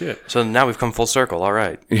 Holy shit. So now we've come full circle. All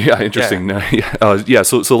right. Yeah, interesting. Yeah.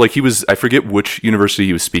 So like he was, I forget which university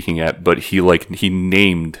he was speaking at, but he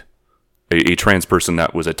named a trans person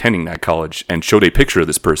that was attending that college and showed a picture of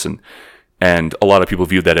this person. And a lot of people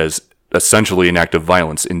viewed that as essentially an act of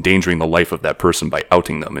violence, endangering the life of that person by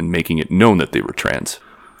outing them and making it known that they were trans.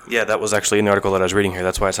 Yeah, that was actually an article that I was reading here.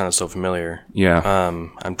 That's why it sounded so familiar. Yeah.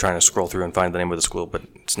 I'm trying to scroll through and find the name of the school, but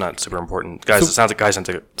it's not super important. Guys, it sounds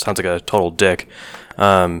like a total dick.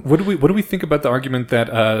 What do we think about the argument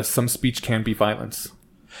that some speech can be violence?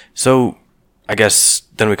 So, I guess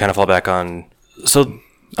then we kind of fall back on. So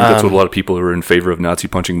that's what a lot of people who are in favor of Nazi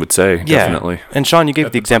punching would say. Yeah. Definitely. And Sean, you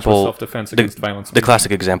gave the example, self-defense against violence. The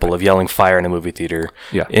classic example of yelling fire in a movie theater.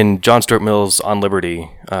 Yeah. In John Stuart Mill's On Liberty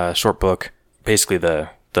short book, basically the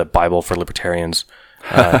Bible for libertarians,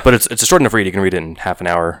 but it's a short enough read. You can read it in half an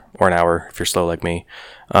hour or an hour if you're slow like me.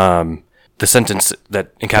 the sentence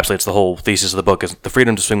that encapsulates the whole thesis of the book is the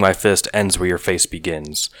freedom to swing my fist ends where your face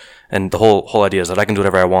begins. And the whole idea is that I can do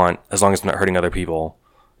whatever I want as long as I'm not hurting other people,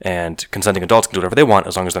 and consenting adults can do whatever they want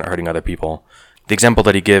as long as they're not hurting other people. The example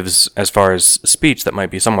that he gives as far as speech that might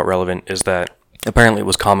be somewhat relevant is that apparently it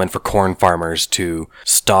was common for corn farmers to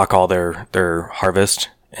stock all their harvest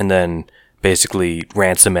and then basically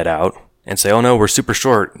ransom it out and say, oh no, we're super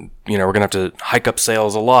short, we're going to have to hike up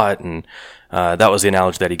sales a lot. And that was the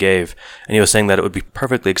analogy that he gave. And he was saying that it would be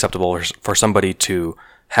perfectly acceptable for somebody to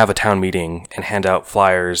have a town meeting and hand out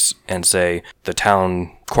flyers and say the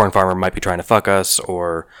town corn farmer might be trying to fuck us,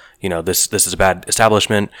 or, this is a bad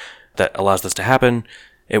establishment that allows this to happen.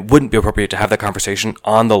 It wouldn't be appropriate to have that conversation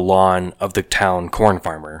on the lawn of the town corn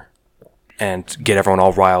farmer and get everyone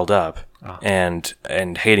all riled up and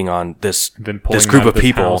hating on this group of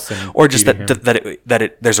people, or just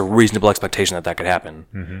there's a reasonable expectation that could happen.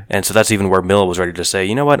 Mm-hmm. And so that's even where Mill was ready to say,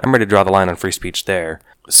 you know what, I'm ready to draw the line on free speech there.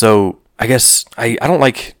 So I guess I don't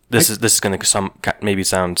like this. This is going to maybe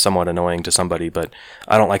sound somewhat annoying to somebody, but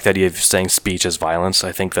I don't like the idea of saying speech is violence.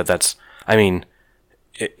 I think that's. I mean,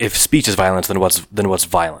 if speech is violence, then what's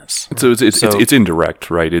violence? So it's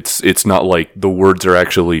indirect, right? It's not like the words are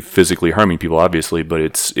actually physically harming people, obviously, but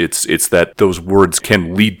it's that those words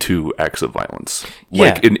can lead to acts of violence.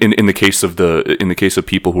 Like in the case of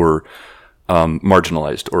people who are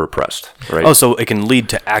marginalized or oppressed, right? Oh, so it can lead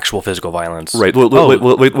to actual physical violence, right?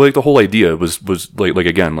 Like the whole idea was like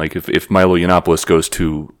again, like if Milo Yiannopoulos goes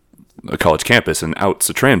to a college campus and outs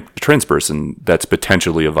a trans person, that's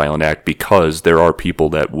potentially a violent act because there are people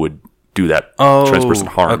that would do that trans person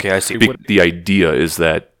harm. Okay, I see. The idea is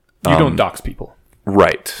that you don't dox people.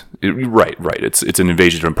 Right. It's an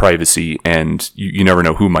invasion of privacy, and you never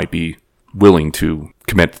know who might be willing to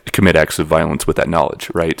commit acts of violence with that knowledge,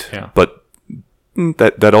 right? Yeah. But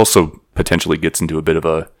that also potentially gets into a bit of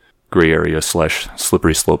a gray area /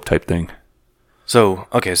 slippery slope type thing. So,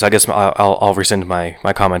 okay, so I guess I'll rescind my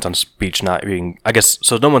comment on speech not being... I guess,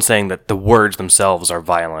 so no one's saying that the words themselves are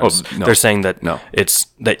violence. Oh, no. They're saying that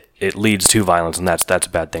that it leads to violence, and that's a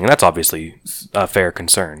bad thing. And that's obviously a fair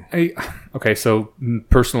concern. Okay, so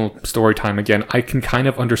personal story time again. I can kind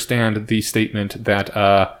of understand the statement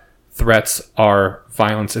that threats are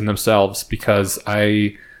violence in themselves, because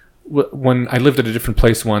when I lived at a different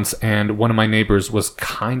place once, and one of my neighbors was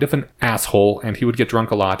kind of an asshole, and he would get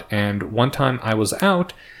drunk a lot. And one time I was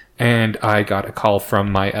out, and I got a call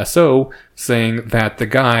from my SO saying that the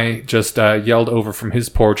guy just yelled over from his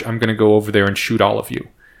porch, "I'm going to go over there and shoot all of you."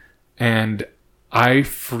 And I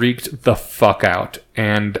freaked the fuck out.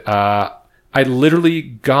 And I literally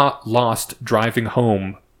got lost driving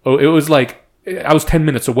home. Oh, it was like I was 10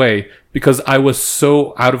 minutes away because I was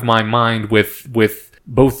so out of my mind with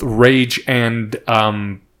both rage and,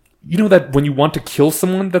 that when you want to kill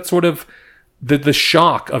someone, that sort of the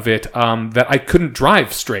shock of it, that I couldn't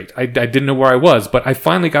drive straight. I didn't know where I was, but I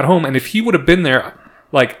finally got home. And if he would have been there,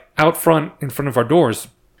 like out front in front of our doors,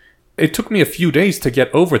 it took me a few days to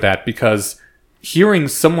get over that, because hearing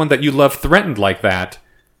someone that you love threatened like that,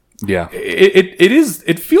 yeah,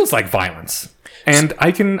 it feels like violence. And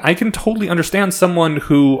I can totally understand someone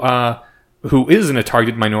who is in a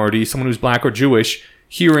targeted minority, someone who's black or Jewish,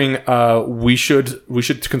 hearing we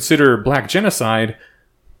should consider black genocide,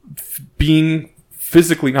 being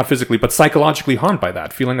not physically, but psychologically harmed by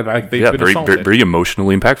that, feeling like they've been assaulted. Very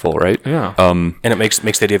emotionally impactful, right? Yeah. And it makes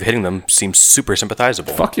the idea of hitting them seem super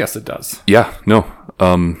sympathizable. Fuck yes, it does. Yeah. No.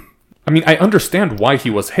 I mean, I understand why he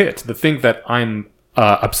was hit. The thing that I'm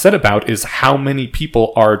upset about is how many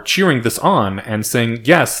people are cheering this on and saying,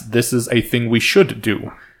 yes, this is a thing we should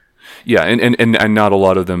do. Yeah, and not a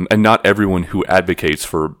lot of them, and not everyone who advocates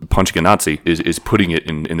for punching a Nazi is putting it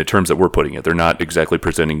in the terms that we're putting it. They're not exactly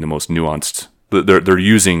presenting the most nuanced. They're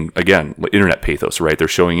using, again, internet pathos, right? They're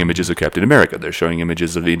showing images of Captain America. They're showing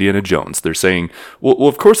images of Indiana Jones. They're saying, well,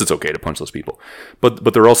 of course it's okay to punch those people,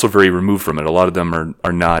 but they're also very removed from it. A lot of them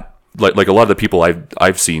are not like a lot of the people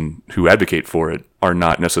I've seen who advocate for it are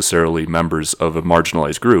not necessarily members of a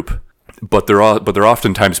marginalized group. But they're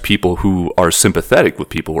oftentimes people who are sympathetic with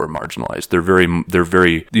people who are marginalized.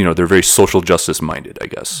 They're very social justice minded, I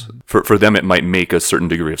guess. For them, it might make a certain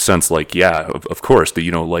degree of sense. Like, yeah, of course,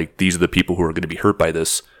 like these are the people who are going to be hurt by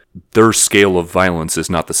this. Their scale of violence is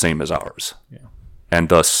not the same as ours. Yeah. And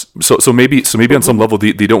thus, so maybe on some level,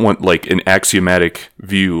 they don't want like an axiomatic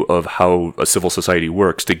view of how a civil society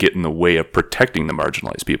works to get in the way of protecting the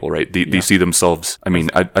marginalized people, right? They see themselves. I mean,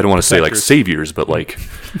 I don't want to say like saviors, but like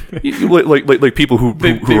people who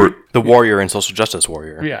are the warrior and social justice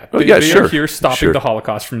warrior. Yeah, they are here stopping the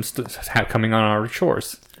Holocaust from coming on our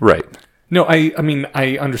shores. Right. No, I mean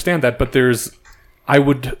I understand that, but I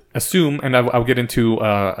would assume, and I'll get into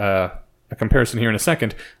a comparison here in a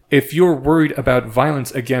second, if you're worried about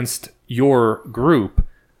violence against your group,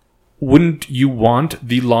 wouldn't you want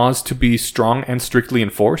the laws to be strong and strictly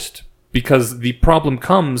enforced? Because the problem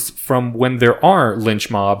comes from when there are lynch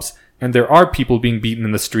mobs and there are people being beaten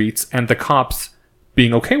in the streets and the cops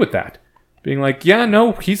being okay with that. Being like, yeah,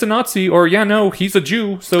 no, he's a Nazi, or yeah, no, he's a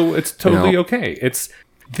Jew, so it's totally okay.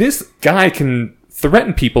 This guy can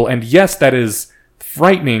threaten people, and yes, that is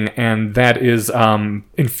frightening and that is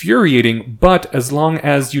infuriating, but as long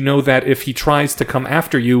as you know that if he tries to come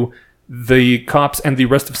after you, the cops and the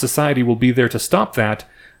rest of society will be there to stop that,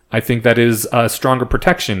 I think that is a stronger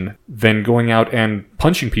protection than going out and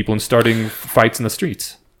punching people and starting fights in the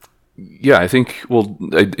streets. Yeah, I think. Well,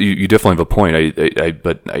 you definitely have a point.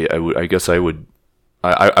 I guess I would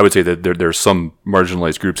say that there's some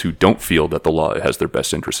marginalized groups who don't feel that the law has their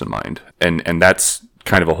best interest in mind, and that's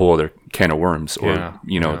kind of a whole other can of worms. Or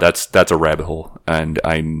that's a rabbit hole. And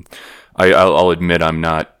I'll admit I'm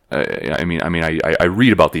not. I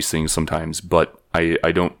read about these things sometimes, but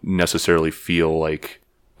I don't necessarily feel like.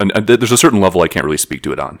 And there's a certain level I can't really speak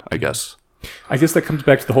to it on, I guess. I guess that comes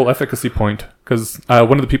back to the whole efficacy point, because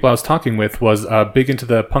one of the people I was talking with was big into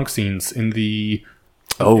the punk scenes in the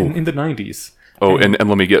in the 90s. Oh, and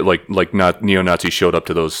let me get not neo-Nazis showed up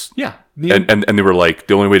to those. Yeah. And they were like,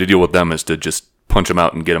 the only way to deal with them is to just punch them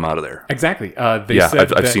out and get them out of there. Exactly.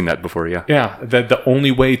 I've seen that before, yeah. Yeah, that the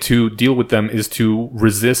only way to deal with them is to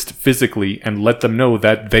resist physically and let them know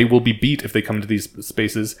that they will be beat if they come to these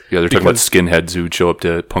spaces. Yeah, they're talking about skinheads who show up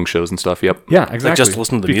to punk shows and stuff, yep. Yeah, exactly. Like just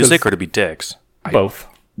listen to the music or to be dicks? Both.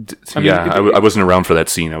 I wasn't around for that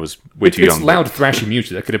scene. I was way too young. It's loud, thrashy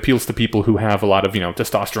music. It appeals to people who have a lot of,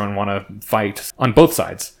 testosterone, want to fight on both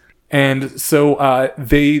sides. And so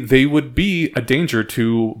they would be a danger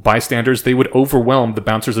to bystanders. They would overwhelm the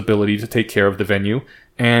bouncer's ability to take care of the venue.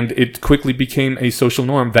 And it quickly became a social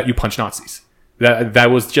norm that you punch Nazis. That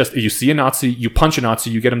was just, you see a Nazi, you punch a Nazi,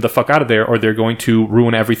 you get him the fuck out of there, or they're going to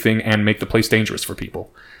ruin everything and make the place dangerous for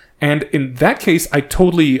people. And in that case, I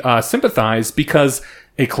totally sympathize, because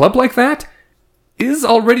a club like that is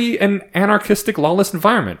already an anarchistic, lawless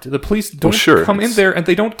environment. The police don't come in there, and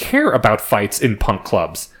they don't care about fights in punk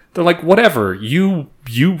clubs. They're like, whatever, you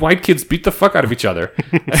white kids beat the fuck out of each other.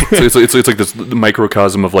 So it's like this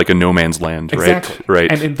microcosm of like a no man's land, exactly.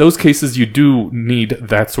 Right? And in those cases, you do need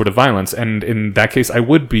that sort of violence. And in that case, I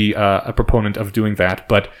would be a proponent of doing that.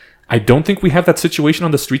 But I don't think we have that situation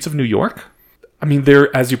on the streets of New York. I mean,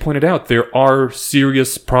 as you pointed out, there are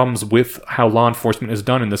serious problems with how law enforcement is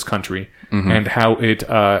done in this country, and how it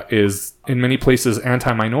is, in many places,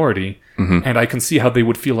 anti-minority. And I can see how they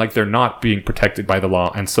would feel like they're not being protected by the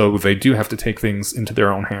law, and so they do have to take things into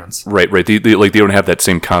their own hands. Right. They don't have that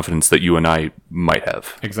same confidence that you and I might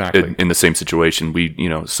have. Exactly. In the same situation,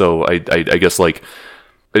 So I guess like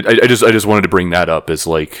I just wanted to bring that up as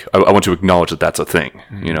like I want to acknowledge that that's a thing,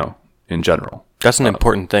 in general. That's an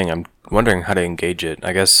important thing. I'm wondering how to engage it,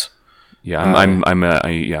 I guess. Yeah, I'm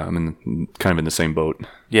kind of in the same boat.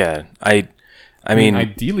 Yeah, I mean,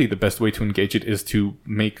 ideally, the best way to engage it is to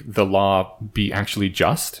make the law be actually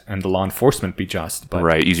just and the law enforcement be just. But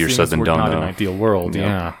right, easier said than done. Not an ideal world.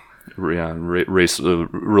 Yeah. Race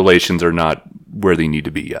relations are not where they need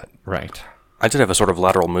to be yet. Right. I did have a sort of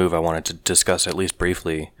lateral move I wanted to discuss at least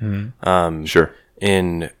briefly. Sure.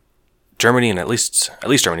 In Germany, and at least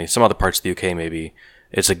Germany, some other parts of the UK maybe,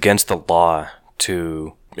 it's against the law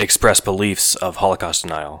to express beliefs of Holocaust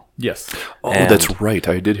denial. Yes. Oh, that's right.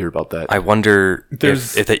 I did hear about that. I wonder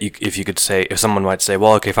if you could say, if someone might say,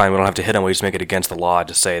 well, okay, fine, we don't have to hit them, we just make it against the law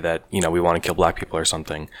to say that, we want to kill black people or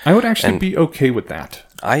something. I would actually be okay with that.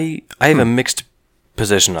 I have a mixed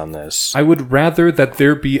position on this. I would rather that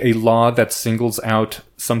there be a law that singles out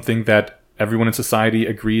something that everyone in society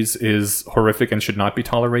agrees is horrific and should not be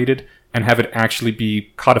tolerated, and have it actually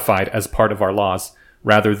be codified as part of our laws,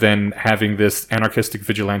 rather than having this anarchistic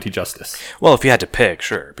vigilante justice. Well, if you had to pick,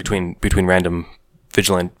 sure, between random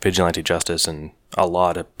vigilante justice and a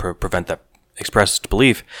law to prevent that expressed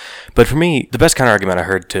belief. But for me, the best counter-argument I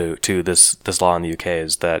heard to this law in the UK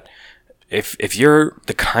is that if you're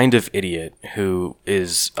the kind of idiot who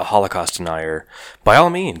is a Holocaust denier, by all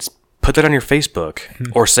means, put that on your Facebook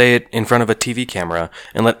or say it in front of a TV camera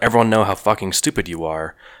and let everyone know how fucking stupid you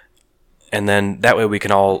are. And then that way we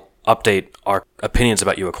can all update our opinions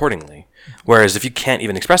about you accordingly. Whereas if you can't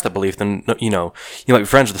even express that belief, then, you might be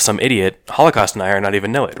friends with some idiot Holocaust denier and not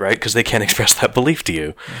even know it, right? Because they can't express that belief to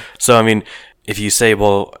you. So, I mean, if you say,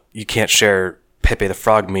 well, you can't share Pepe the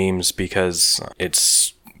Frog memes because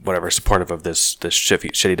it's, whatever, supportive of this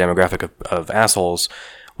shitty demographic of assholes,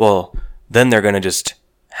 well, then they're going to just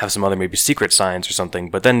have some other maybe secret signs or something.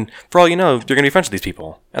 But then, for all you know, you're going to be friends with these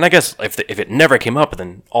people. And I guess if it never came up,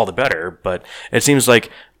 then all the better. But it seems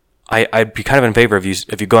like I'd be kind of in favor of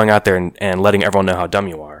you going out there and letting everyone know how dumb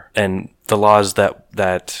you are. And the laws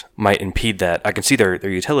that might impede that, I can see their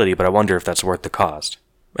utility, but I wonder if that's worth the cost.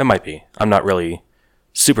 It might be. I'm not really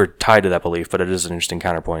super tied to that belief, but it is an interesting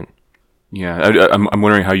counterpoint. Yeah, I'm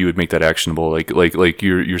wondering how you would make that actionable. Like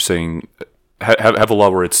you're saying, have a law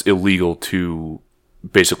where it's illegal to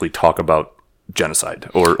basically talk about genocide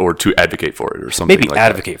or to advocate for it or something. Maybe like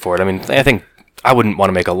advocate for it. I mean, I think I wouldn't want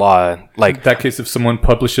to make a law like In that case, if someone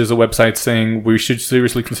publishes a website saying we should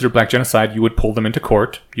seriously consider black genocide, you would pull them into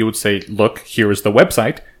court. You would say, look, here is the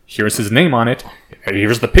website. Here's his name on it.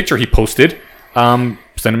 Here's the picture he posted.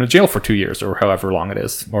 Send him to jail for 2 years or however long it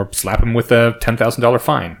is. Or slap him with a $10,000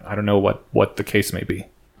 fine. I don't know what the case may be.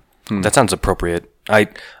 That sounds appropriate. I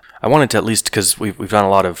wanted to at least, because we've done a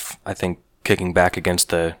lot of, I think, kicking back against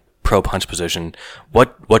the pro-punch position.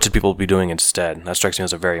 What should people be doing instead? That strikes me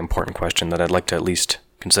as a very important question that I'd like to at least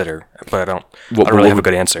consider, but I don't really have a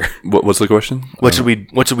good answer. What's the question? What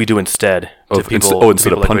should we do instead to people?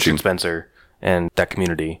 Instead of like punching Richard Spencer and that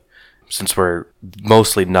community, since we're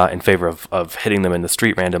mostly not in favor of hitting them in the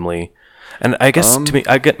street randomly. And I guess to me,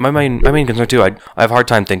 I get my main concern too. I have a hard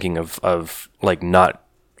time thinking of like not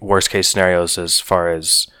worst case scenarios as far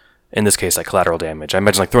as, in this case, like collateral damage. I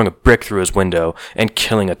imagine like throwing a brick through his window and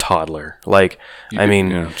killing a toddler. Like,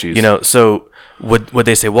 so would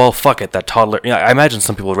they say, well, fuck it, that toddler? I imagine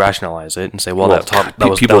some people would rationalize it and say, well, that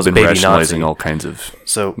was people have been baby rationalizing Nazi. all kinds of.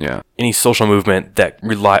 So any social movement that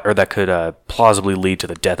could plausibly lead to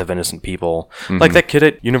the death of innocent people, like that kid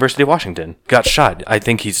at University of Washington got shot. I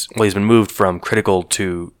think he's been moved from critical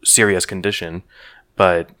to serious condition,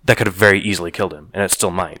 but that could have very easily killed him, and it still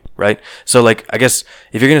might, right? So, like, I guess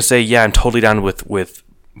if you're gonna say, yeah, I'm totally down with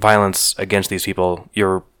violence against these people,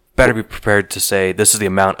 you're better be prepared to say this is the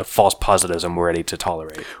amount of false positives I'm ready to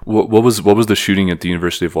tolerate. What was the shooting at the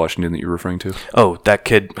University of Washington that you're referring to? Oh, that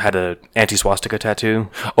kid had a anti-swastika tattoo.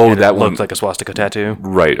 Oh, that one looked like a swastika tattoo.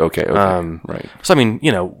 Right. Okay. Right. So I mean,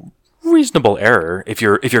 reasonable error. If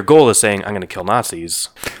your goal is saying I'm going to kill Nazis,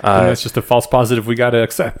 And that's just a false positive we got to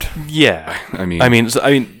accept. yeah. I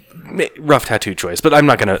mean, rough tattoo choice, but I'm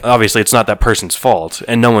not going to. Obviously, it's not that person's fault,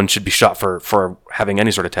 and no one should be shot for having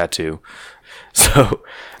any sort of tattoo. So,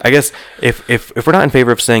 I guess if we're not in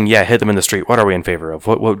favor of saying, yeah, hit them in the street, what are we in favor of?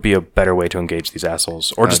 What would be a better way to engage these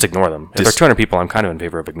assholes? Or just ignore them? If they're 200 people, I'm kind of in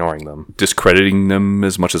favor of ignoring them. Discrediting them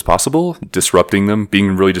as much as possible, disrupting them,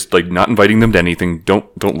 being really just like not inviting them to anything.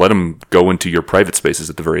 Don't let them go into your private spaces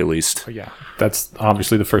at the very least. Yeah, that's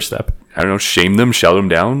obviously the first step. I don't know, shame them, shout them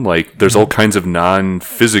down. Like, there's all kinds of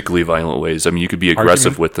non-physically violent ways. I mean, you could be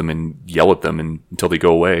aggressive with them and yell at them until they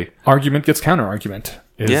go away. Argument gets counter-argument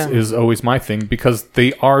is always my thing, because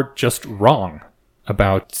they are just wrong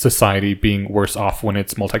about society being worse off when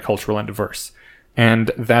it's multicultural and diverse.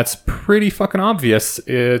 And that's pretty fucking obvious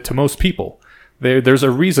to most people. There's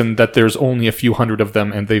a reason that there's only a few hundred of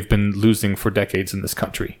them and they've been losing for decades in this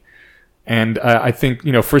country. And I think,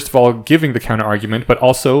 first of all, giving the counter argument, but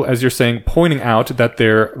also, as you're saying, pointing out that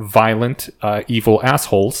they're violent, evil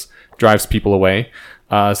assholes drives people away.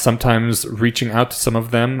 Sometimes reaching out to some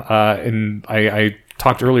of them. And I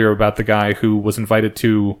talked earlier about the guy who was invited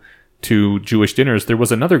to Jewish dinners. There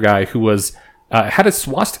was another guy who was had a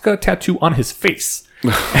swastika tattoo on his face.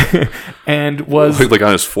 And was like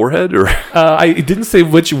on his forehead, or I didn't say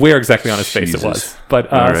where exactly on his face Jesus. it was,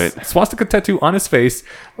 but right. swastika tattoo on his face,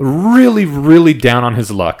 really, really down on his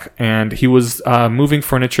luck, and he was moving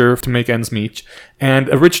furniture to make ends meet, and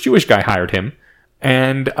a rich Jewish guy hired him,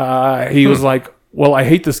 and he was like, "Well, I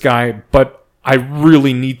hate this guy, but I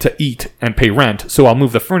really need to eat and pay rent, so I'll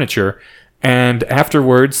move the furniture." And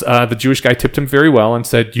afterwards, the Jewish guy tipped him very well and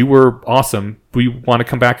said, "You were awesome. We want to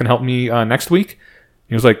come back and help me next week?"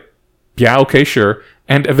 He was like, yeah, okay, sure.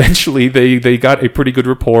 And eventually they got a pretty good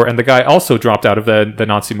rapport, and the guy also dropped out of the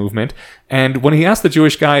Nazi movement. And when he asked the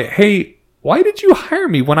Jewish guy, hey, why did you hire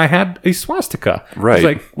me when I had a swastika? Right. He's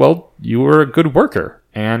like, well, you were a good worker,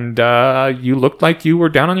 and you looked like you were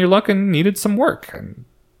down on your luck and needed some work. And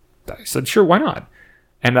I said, sure, why not?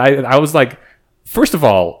 And I was like, first of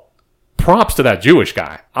all, props to that Jewish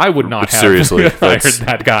guy. I would not have Seriously, hired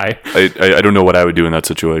that guy. I don't know what I would do in that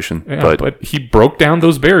situation. Yeah, but he broke down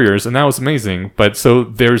those barriers, and that was amazing. But so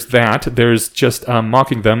there's that. There's just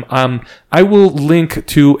mocking them. I will link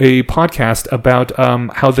to a podcast about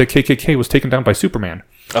how the KKK was taken down by Superman.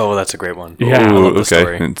 Oh, that's a great one. Yeah. I love the okay.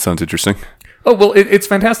 story. It sounds interesting. Oh, well, it's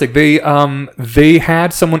fantastic. They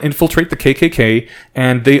had someone infiltrate the KKK,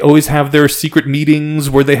 and they always have their secret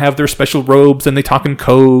meetings where they have their special robes and they talk in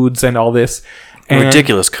codes and all this. And-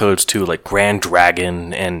 Ridiculous codes too, like Grand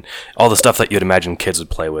Dragon and all the stuff that you'd imagine kids would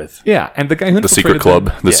play with. Yeah, and the guy who The secret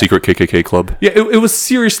infiltrated club, the secret KKK club. Yeah, it was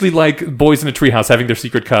seriously like boys in a treehouse having their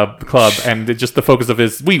secret club, and just the focus of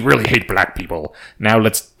is we really hate black people. Now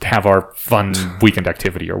let's have our fun weekend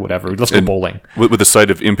activity or whatever. Let's go bowling. With a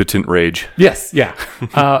side of impotent rage. Yes, yeah.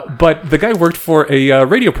 But the guy worked for a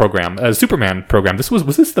radio program, a Superman program.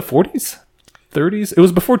 Was this the 40s, 30s? It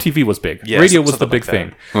was before TV was big. Yes, Radio was the something big like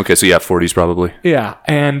that. thing. Okay, so yeah, 40s probably. Yeah,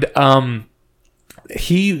 and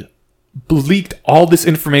he leaked all this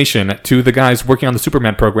information to the guys working on the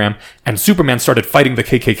Superman program, and Superman started fighting the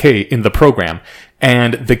KKK in the program.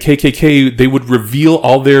 And the KKK, they would reveal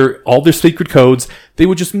all their secret codes. They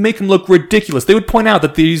would just make them look ridiculous. They would point out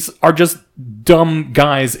that these are just dumb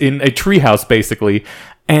guys in a treehouse, basically.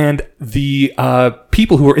 And the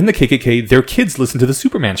people who were in the KKK, their kids listened to the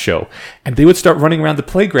Superman show. And they would start running around the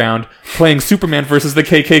playground playing Superman versus the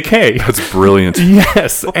KKK. That's brilliant.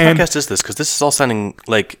 Yes. What and podcast is this? Because this is all sounding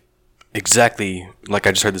like exactly like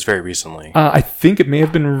I just heard this very recently. I think it may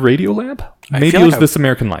have been Radiolab. Maybe feel it was like This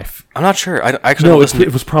American Life. I'm not sure. I actually No, don't it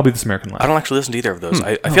listen. was probably This American Life. I don't actually listen to either of those.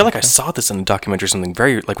 I feel like I saw this in a documentary or something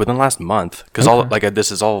very like within the last month because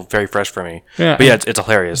this is all very fresh for me. Yeah, but yeah, and it's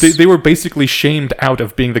hilarious. They were basically shamed out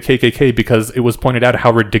of being the KKK because it was pointed out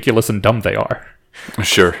how ridiculous and dumb they are.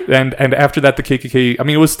 Sure. And after that, the KKK, I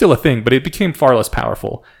mean, it was still a thing, but it became far less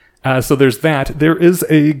powerful. So there's that. There is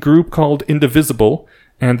a group called Indivisible,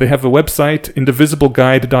 and they have a website,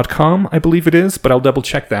 indivisibleguide.com, I believe it is, but I'll double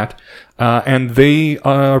check that. And they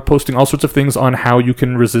are posting all sorts of things on how you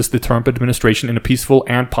can resist the Trump administration in a peaceful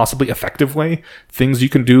and possibly effective way. Things you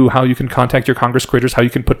can do, how you can contact your Congress creators, how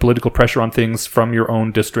you can put political pressure on things from your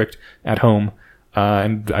own district at home.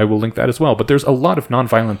 And I will link that as well. But there's a lot of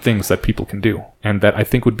nonviolent things that people can do, and that I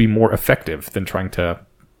think would be more effective than trying to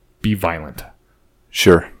be violent.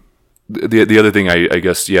 Sure. The other thing, I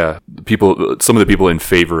guess, yeah, some of the people in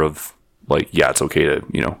favor of, like, yeah, it's okay to,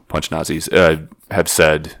 punch Nazis, have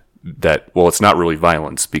said that, well, it's not really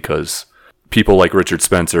violence because people like Richard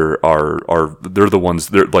Spencer they're the ones,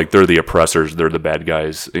 they're the oppressors, they're the bad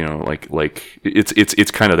guys,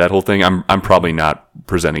 it's kind of that whole thing. I'm probably not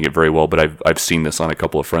presenting it very well, but I've seen this on a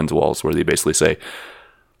couple of friends' walls where they basically say,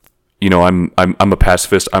 I'm a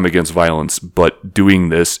pacifist, I'm against violence, but doing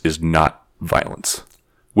this is not violence.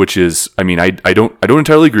 Which is, I mean, I don't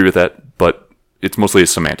entirely agree with that, but it's mostly a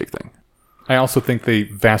semantic thing. I also think they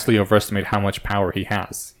vastly overestimate how much power he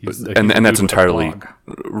has. And that's entirely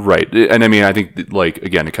right. And I mean, I think, like,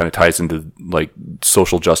 again, it kind of ties into, like,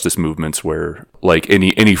 social justice movements where, like,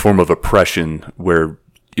 any form of oppression where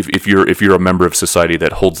if you're a member of society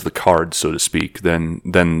that holds the card, so to speak,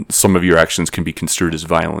 then some of your actions can be construed as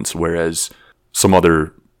violence, whereas some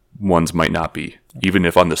other ones might not be, even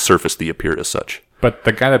if on the surface they appear as such. But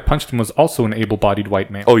the guy that punched him was also an able-bodied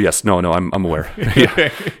white male. Oh yes, no, I'm aware.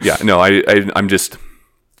 yeah. No, I'm just,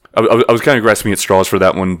 I was kind of grasping at straws for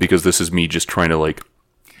that one because this is me just trying to like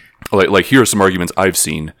here are some arguments I've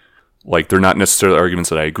seen. Like, they're not necessarily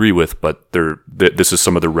arguments that I agree with, but this is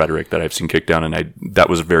some of the rhetoric that I've seen kicked down, and that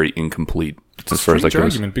was very incomplete as far as that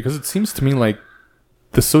goes. Argument, because it seems to me like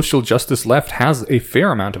the social justice left has a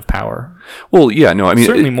fair amount of power. Well, yeah, no, I mean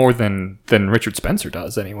certainly more than Richard Spencer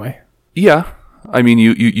does, anyway. Yeah. I mean,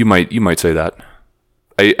 you might say that.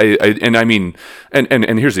 I mean,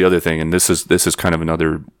 here's the other thing, and this is kind of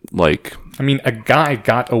another, like, I mean, a guy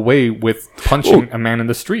got away with punching a man in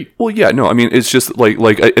the street. Well, yeah, no, I mean, it's just like,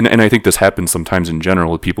 and I think this happens sometimes in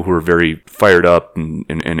general with people who are very fired up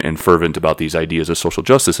and fervent about these ideas of social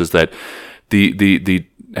justice, is that the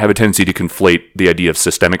have a tendency to conflate the idea of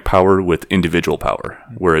systemic power with individual power,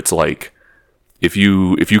 where it's like, if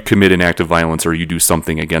you commit an act of violence or you do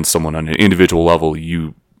something against someone on an individual level,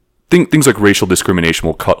 you things like racial discrimination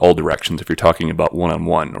will cut all directions if you're talking about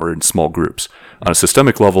one-on-one or in small groups. On a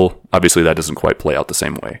systemic level, obviously that doesn't quite play out the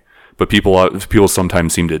same way. But people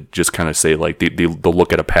sometimes seem to just kind of say, like, they'll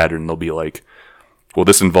look at a pattern and they'll be like, well,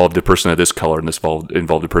 this involved a person of this color and this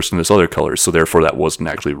involved a person of this other color, so therefore that wasn't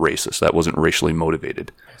actually racist. That wasn't racially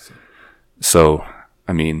motivated. So,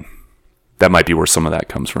 I mean, that might be where some of that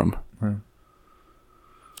comes from. Right.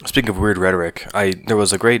 Speaking of weird rhetoric, there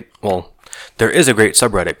is a great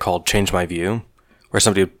subreddit called Change My View, where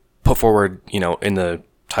somebody put forward, in the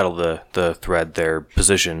title of the thread, their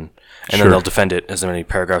position, and then they'll defend it as many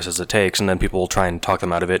paragraphs as it takes, and then people will try and talk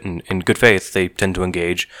them out of it, and in good faith, they tend to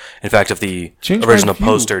engage. In fact, if the original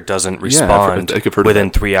poster doesn't respond I think I've heard within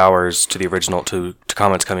 3 hours to the original, to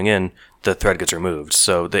comments coming in, the thread gets removed.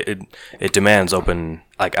 So it demands open,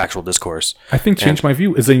 like, actual discourse. I think Change My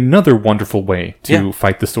View is another wonderful way to Yeah.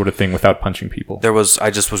 fight this sort of thing without punching people.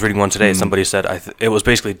 I just was reading one today. Somebody said it was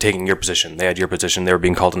basically taking your position. They had your position. They were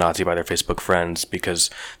being called a Nazi by their Facebook friends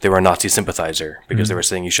because they were a Nazi sympathizer, because they were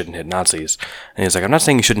saying you shouldn't hit Nazis. And he's like, I'm not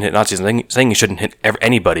saying you shouldn't hit Nazis. I'm saying you shouldn't hit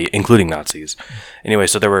anybody, including Nazis. Anyway,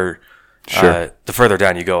 so there were, the further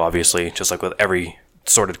down you go, obviously, just like with every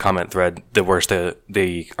sorted comment thread, the worse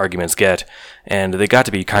the arguments get. And they got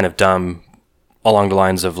to be kind of dumb along the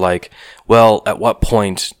lines of like, well, at what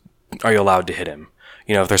point are you allowed to hit him?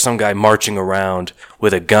 You know, if there's some guy marching around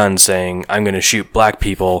with a gun saying, I'm going to shoot black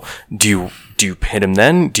people, do you hit him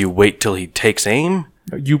then? Do you wait till he takes aim?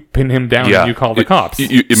 You pin him down and you call the cops.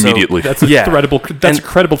 You immediately. That's a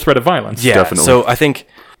credible threat of violence. Yeah, Definitely. so I think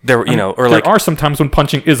there are some times when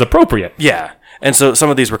punching is appropriate. Yeah, and so some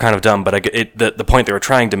of these were kind of dumb, but the point they were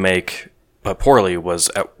trying to make, but poorly, was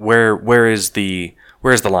at where is the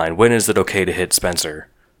line? When is it okay to hit Spencer?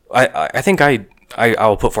 I think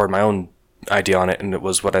I'll put forward my own idea on it, and it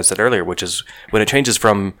was what I said earlier, which is when it changes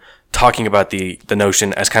from talking about the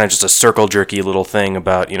notion as kind of just a circle jerky little thing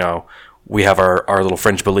about, you know, we have our little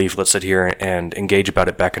fringe belief, let's sit here and engage about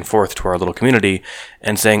it back and forth to our little community,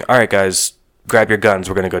 and saying, all right, guys, grab your guns,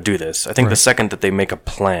 we're going to go do this. I think the second that they make a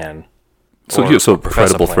plan, So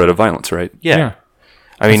credible threat of violence, right? yeah.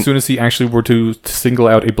 I mean, as soon as he actually were to single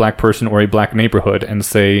out a black person or a black neighborhood and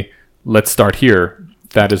say, let's start here,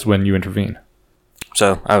 that is when you intervene.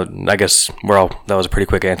 so I guess that was a pretty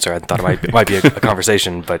quick answer. I thought it might be a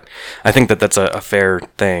conversation, but I think that's a fair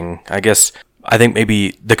thing. I think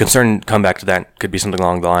maybe the concern come back to that could be something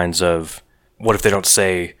along the lines of, what if they don't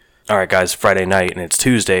say, all right, guys, Friday night and it's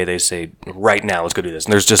Tuesday, they say, right now, let's go do this.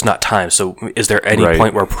 And there's just not time. So is there any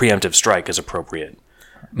point where preemptive strike is appropriate?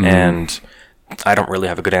 Mm-hmm. And I don't really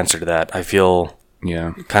have a good answer to that. I feel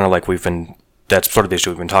kind of like that's sort of the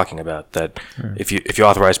issue we've been talking about, that if you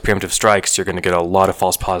authorize preemptive strikes, you're going to get a lot of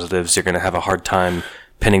false positives. You're going to have a hard time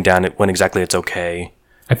pinning down when exactly it's okay.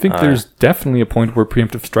 I think there's definitely a point where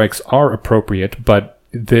preemptive strikes are appropriate, but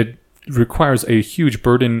that requires a huge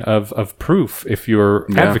burden of proof if you're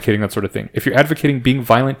advocating that sort of thing. If you're advocating being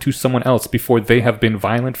violent to someone else before they have been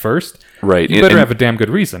violent first, right, you better have a damn good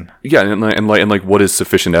reason. Yeah, and what is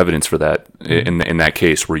sufficient evidence for that in that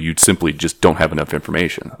case where you simply just don't have enough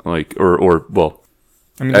information? Like,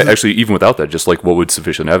 I mean, actually, even without that, just like what would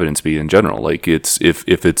sufficient evidence be in general? Like, it's if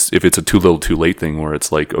it's a too little, too late thing where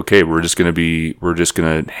it's like, okay, we're just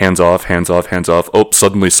gonna hands off. Oh,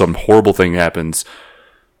 suddenly some horrible thing happens.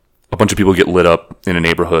 A bunch of people get lit up in a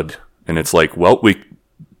neighborhood, and it's like, well,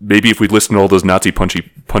 maybe if we'd listened to all those Nazi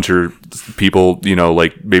puncher people, you know,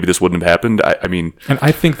 like maybe this wouldn't have happened. I mean, and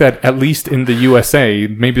I think that at least in the USA,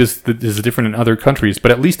 maybe this is different in other countries,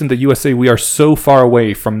 but at least in the USA, we are so far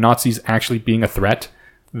away from Nazis actually being a threat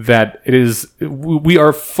that we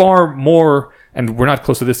are far more, and we're not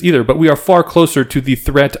close to this either, but we are far closer to the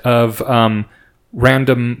threat of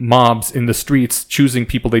random mobs in the streets choosing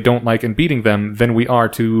people they don't like and beating them than we are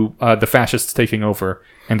to the fascists taking over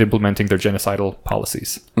and implementing their genocidal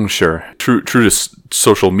policies. Sure. True to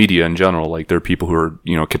social media in general, like there are people who are,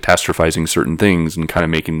 you know, catastrophizing certain things and kind of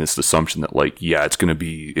making this assumption that like, yeah, it's going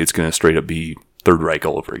to straight up be Third Reich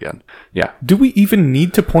all over again. Yeah. Do we even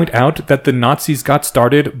need to point out that the Nazis got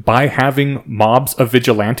started by having mobs of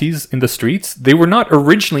vigilantes in the streets? They were not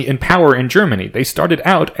originally in power in Germany. They started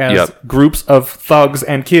out as groups of thugs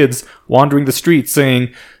and kids wandering the streets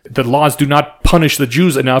saying, the laws do not punish the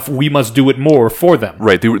Jews enough, we must do it more for them.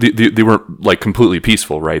 Right. They weren't like completely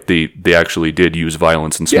peaceful, right? They actually did use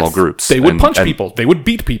violence in small groups. They would punch people. They would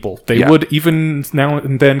beat people. They would even now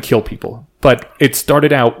and then kill people. But it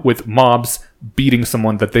started out with mobs beating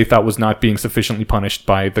someone that they thought was not being sufficiently punished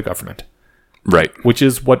by the government. Right. Which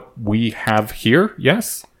is what we have here,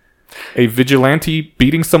 yes? A vigilante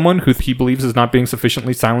beating someone who he believes is not being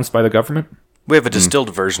sufficiently silenced by the government? We have a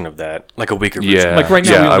distilled version of that, like a weaker version. Yeah. Like right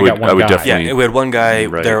now, we only got one guy. Definitely. Yeah, we had one guy.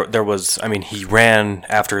 Right. There was. I mean, he ran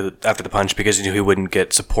after the punch because he knew he wouldn't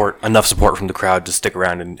get enough support from the crowd to stick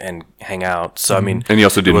around and hang out. So I mean, and he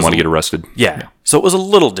also didn't want to get arrested. Yeah. So it was a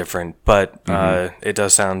little different, but it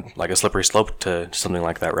does sound like a slippery slope to something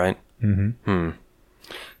like that, right?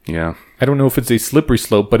 Yeah. I don't know if it's a slippery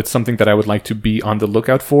slope, but it's something that I would like to be on the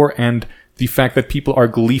lookout for. And the fact that people are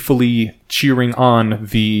gleefully cheering on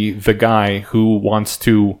the guy who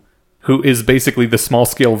is basically the small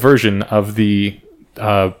scale version of the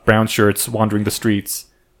brown shirts wandering the streets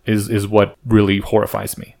is what really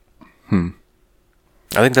horrifies me. I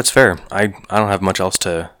think that's fair. I don't have much else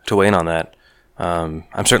to weigh in on that.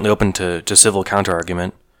 I'm certainly open to civil counter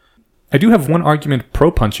argument. I do have one argument pro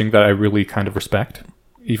punching that I really kind of respect.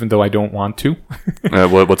 even though I don't want to.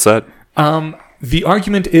 What's that? The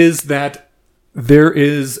argument is that there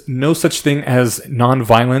is no such thing as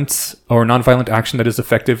nonviolence or nonviolent action that is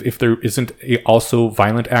effective if there isn't also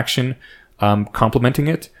violent action complementing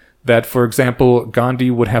it. That, for example,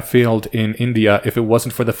 Gandhi would have failed in India if it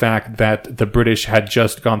wasn't for the fact that the British had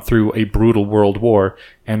just gone through a brutal world war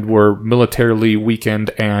and were militarily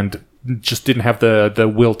weakened and just didn't have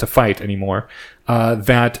the will to fight anymore.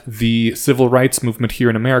 That the civil rights movement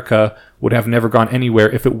here in America would have never gone anywhere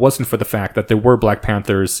if it wasn't for the fact that there were Black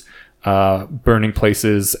Panthers burning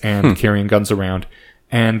places and carrying guns around.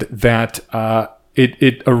 And that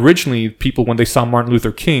it originally, people, when they saw Martin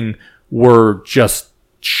Luther King, were just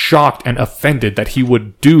shocked and offended that he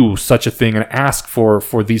would do such a thing and ask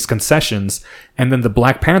for these concessions. And then the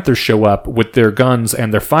Black Panthers show up with their guns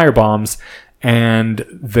and their firebombs, and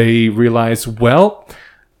they realize, well,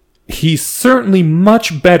 he's certainly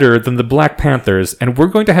much better than the Black Panthers, and we're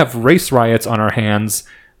going to have race riots on our hands,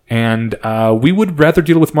 and we would rather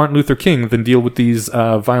deal with Martin Luther King than deal with these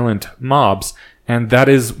violent mobs. And that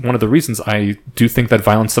is one of the reasons I do think that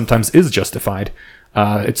violence sometimes is justified.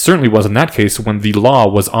 It certainly was in that case when the law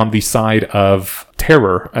was on the side of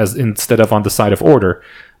terror as instead of on the side of order.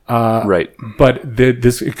 Right. But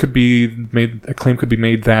it could be made, a claim could be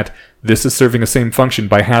made that this is serving the same function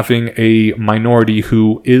by having a minority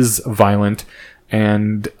who is violent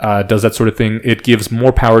and does that sort of thing. It gives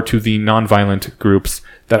more power to the nonviolent groups,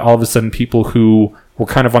 that all of a sudden people who were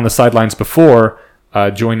kind of on the sidelines before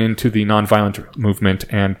join into the nonviolent movement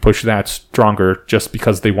and push that stronger just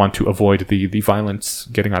because they want to avoid the violence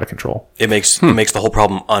getting out of control. It makes the whole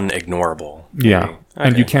problem unignorable. Yeah. Okay.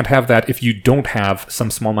 And you can't have that if you don't have some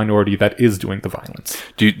small minority that is doing the violence.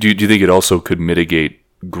 Do you think it also could mitigate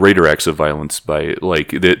greater acts of violence by,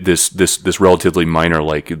 like, this relatively minor,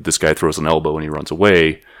 like this guy throws an elbow and he runs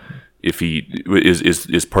away? If he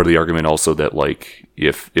is part of the argument also that, like,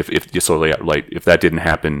 if that didn't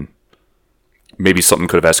happen, maybe something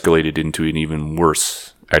could have escalated into an even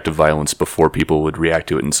worse act of violence before people would react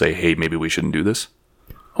to it and say, hey, maybe we shouldn't do this?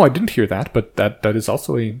 Oh, I didn't hear that, but that is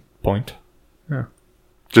also a point. Yeah.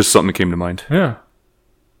 Just something that came to mind. Yeah.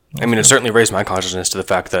 I mean, it certainly raised my consciousness to the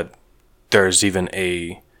fact that there's even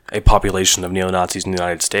a population of neo-Nazis in the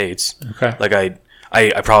United States. Okay. Like,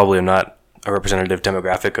 I probably am not a representative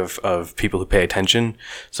demographic of people who pay attention,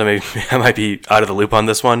 so maybe I might be out of the loop on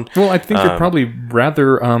this one. Well, I think you're probably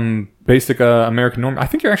rather basic American norm. I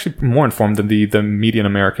think you're actually more informed than the median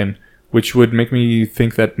American, which would make me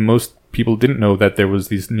think that most people didn't know that there was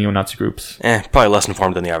these neo-Nazi groups. Probably less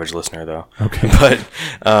informed than the average listener, though. Okay. But,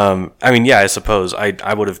 I mean, yeah, I suppose.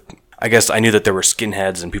 I would have... I guess I knew that there were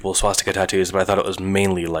skinheads and people with swastika tattoos, but I thought it was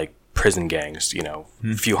mainly, like, prison gangs, you know,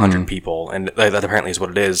 a few hundred people, and that apparently is what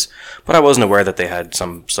it is. But I wasn't aware that they had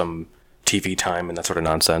some TV time and that sort of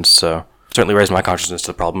nonsense, so certainly raised my consciousness to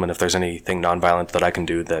the problem, and if there's anything nonviolent that I can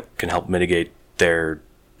do that can help mitigate their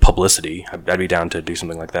publicity, I'd be down to do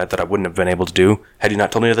something like that I wouldn't have been able to do had you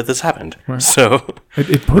not told me that this happened. Right. So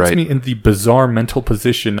it puts me in the bizarre mental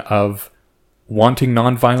position of wanting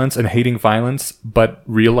nonviolence and hating violence, but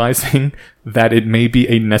realizing that it may be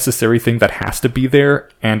a necessary thing that has to be there,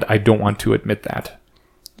 and I don't want to admit that.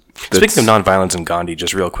 Speaking of nonviolence and Gandhi,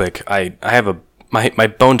 just real quick, I have my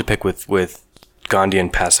bone to pick with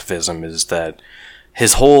Gandhian pacifism is that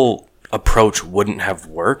his whole approach wouldn't have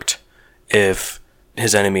worked if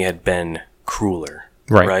his enemy had been crueler.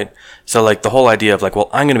 Right? So, like, the whole idea of, like, well,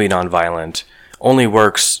 I'm going to be nonviolent only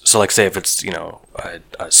works, so, like, say if it's, you know,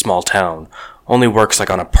 a small town, only works, like,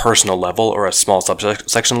 on a personal level or a small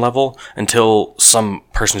subsection level until some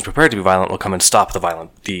person who's prepared to be violent will come and stop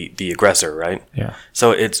the aggressor, right? Yeah.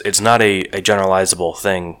 So it's not a generalizable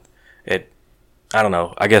thing. I don't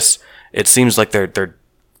know. I guess it seems like they're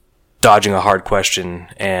dodging a hard question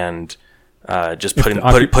and just pushing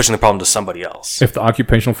the problem to somebody else. If the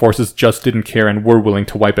occupational forces just didn't care and were willing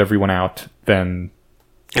to wipe everyone out, then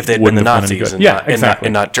if they'd been the Nazis and, exactly.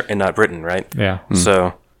 and not Britain, right? Yeah.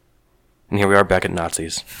 So, and here we are back at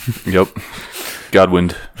Nazis. Yep.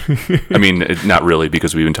 Godwind. I mean, not really,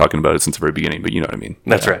 because we've been talking about it since the very beginning, but you know what I mean.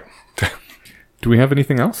 That's right. Do we have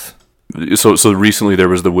anything else? So recently there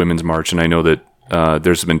was the Women's March, and I know that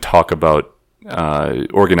there's been talk about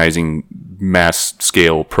organizing mass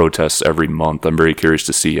scale protests every month. I'm very curious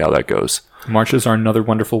to see how that goes. Marches are another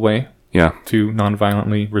wonderful way Yeah. to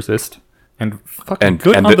non-violently resist. And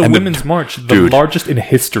the Women's March, the dude. largest in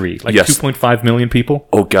history, like Yes. 2.5 million people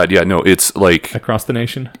Oh God, yeah, no, it's like across the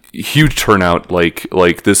nation. huge turnout. Like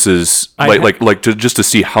this is just to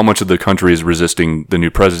see how much of the country is resisting the new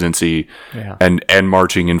presidency Yeah. and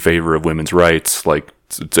marching in favor of women's rights. Like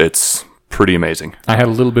it's pretty amazing. I had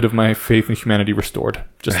a little bit of my faith in humanity restored,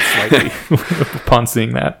 just slightly, upon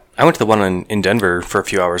seeing that. I went to the one in Denver for a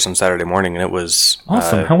few hours on Saturday morning, and it was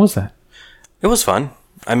Awesome. How was that? It was fun.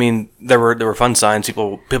 I mean, there were fun signs.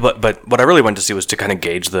 People, but what I really went to see was to kind of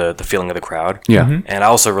gauge the feeling of the crowd. Yeah. And I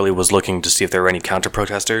also really was looking to see if there were any counter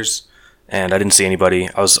protesters, and I didn't see anybody.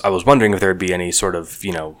 I was wondering if there would be any sort of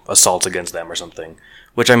assaults against them or something.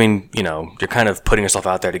 Which, I mean, you're kind of putting yourself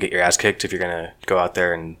out there to get your ass kicked if you're gonna go out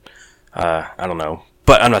there and I don't know.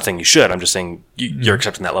 But I'm not saying you should. I'm just saying you're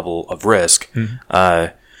accepting that level of risk.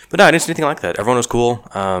 But no, I didn't see anything like that. Everyone was cool.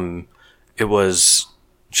 It was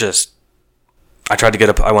just. I tried to get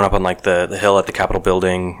up. I went up on like the hill at the Capitol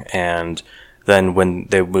building, and then when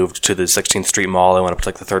they moved to the 16th Street Mall, I went up to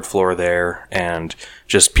like the 3rd floor there, and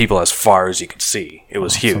just people as far as you could see. It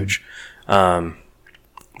was huge. But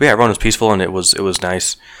yeah, everyone was peaceful, and it was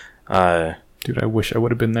nice. Dude, I wish I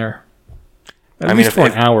would have been there. At least for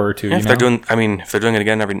an hour or two. Yeah, if they're doing it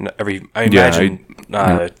again every, I imagine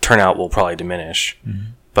turnout will probably diminish.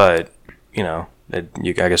 But I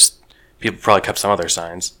guess people probably kept some other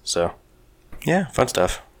signs. So yeah, fun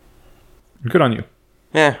stuff. Good on you.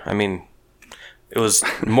 Yeah, I mean, it was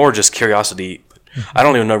more just curiosity. I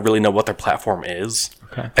don't even really know what their platform is.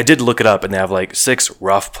 Okay. I did look it up, and they have like 6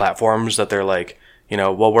 rough platforms that they're like,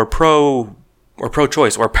 well, we're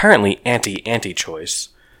pro-choice, or apparently anti-choice.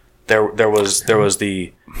 There was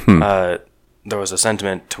the there was a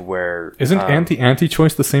sentiment to where isn't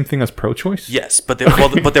anti-choice the same thing as pro-choice? Yes, but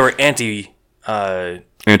but they were anti.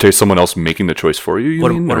 Anti someone else making the choice for you.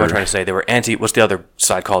 What am I trying to say? They were anti. What's the other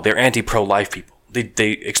side called? They were anti-pro-life people.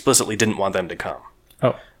 They explicitly didn't want them to come.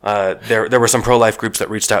 Oh. There were some pro-life groups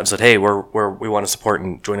that reached out and said, "Hey, we want to support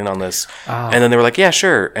and join in on this." And then they were like, "Yeah,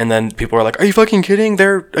 sure." And then people were like, "Are you fucking kidding?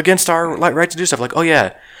 They're against our right to do stuff." Like, "Oh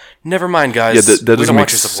yeah, never mind, guys. Yeah, that doesn't make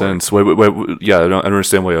sense. Wait, yeah, I don't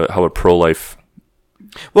understand how a pro-life.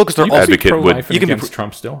 Well, because they're all advocate would. You can be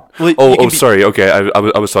Trump still. Well, sorry. Okay,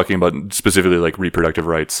 I was talking about specifically like reproductive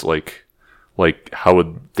rights. Like how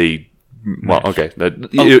would they? Well, okay,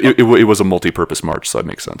 it was a multi-purpose march, so that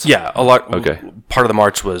makes sense. Yeah, a lot. Okay, part of the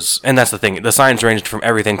march was, and that's the thing. The signs ranged from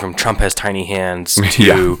everything from Trump has tiny hands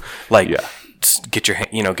to get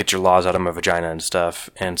your laws out of my vagina and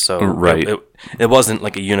stuff. And so it wasn't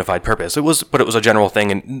like a unified purpose. But it was a general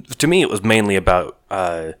thing. And to me, it was mainly about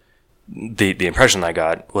the impression I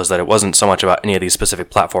got was that it wasn't so much about any of these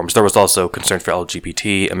specific platforms. There was also concern for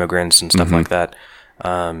LGBT immigrants and stuff like that.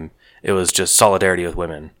 It was just solidarity with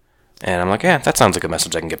women. And I'm like, yeah, that sounds like a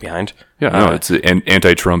message I can get behind. Yeah, no, it's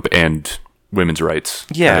anti-Trump and women's rights.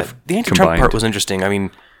 Yeah, the anti-Trump part was interesting. I mean,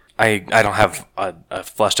 I don't have a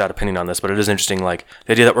fleshed out opinion on this, but it is interesting, like,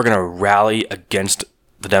 the idea that we're going to rally against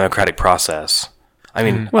the democratic process. I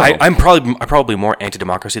mean, I'm probably more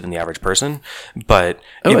anti-democracy than the average person, but...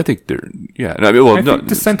 I think they're... Yeah. I think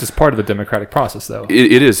dissent is part of the democratic process, though.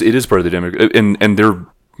 It is part of the democratic... And they're...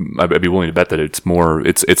 I'd be willing to bet that it's more...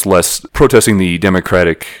 It's less protesting the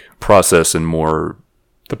democratic process and more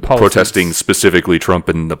protesting specifically Trump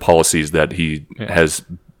and the policies that he has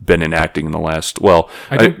been enacting in the last... Well,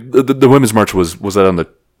 the Women's March was that on the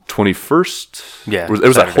 21st? Yeah. It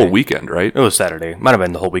was that whole weekend, right? It was Saturday. Might have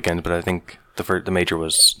been the whole weekend, but I think the major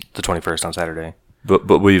was the 21st on Saturday. But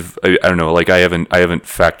I don't know, like I haven't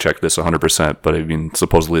fact checked this 100%, but I mean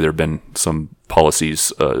supposedly there have been some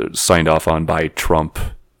policies signed off on by Trump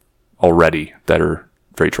already that are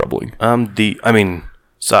very troubling.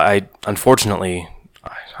 Unfortunately,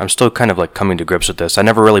 I'm still kind of like coming to grips with this. I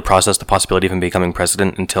never really processed the possibility of him becoming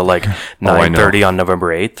president until like 9:30 on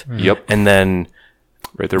November 8th. Yep. And then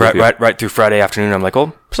right through Friday afternoon, I'm like,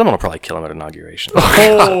 oh, someone will probably kill him at inauguration.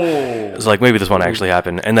 It's like, maybe this won't actually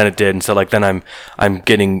happen. And then it did. And so like then I'm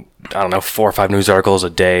getting, I don't know, 4 or 5 news articles a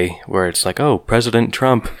day where it's like, oh, President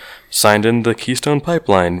Trump signed in the Keystone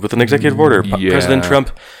Pipeline with an executive order. President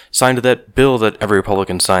Trump signed that bill that every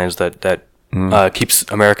Republican signs that keeps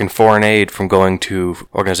American foreign aid from going to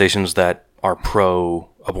organizations that are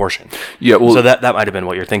pro-abortion. Yeah, well, so that might have been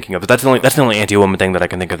what you're thinking of. But that's the only anti-woman thing that I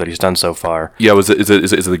can think of that he's done so far. Yeah, is it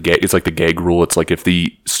the gag? It's like the gag rule. It's like if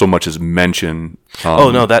so much is mentioned. Oh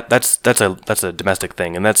no, that's a domestic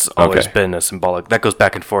thing, and that's always been a symbolic. That goes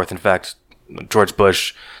back and forth. In fact, George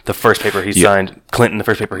Bush, the first paper he signed, Clinton, the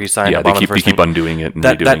first paper he signed. Yeah, they keep undoing it and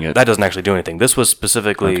redoing it. That doesn't actually do anything. This was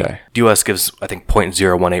specifically, the U.S. gives, I think,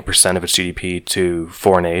 0.018% of its GDP to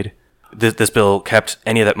foreign aid. This bill kept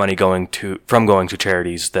any of that money going to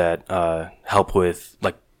charities that help with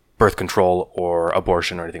like birth control or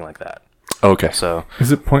abortion or anything like that. Okay. So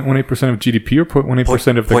is it 0.18% of GDP or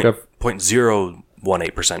 0.18% of the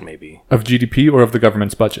 0.018% maybe of GDP or of the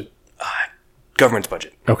government's budget? government's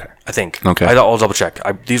budget. Okay. I think. Okay. I'll double check.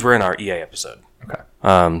 These were in our EA episode. Okay.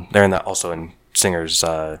 They're in that also in Singer's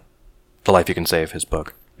The Life You Can Save, his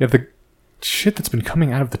book. Yeah, the shit that's been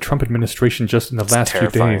coming out of the Trump administration just in the last few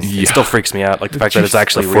Terrifying. days. It still freaks me out. Like the fact that it's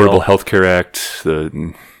actually Affordable real. Health Care Act. The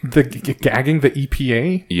gagging the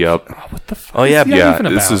EPA. Yep. What the fuck? Oh, yeah, is that yeah,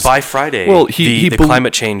 even this about? is- By Friday, Well, he the bel-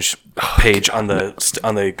 climate change page on the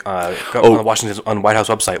Washington on White House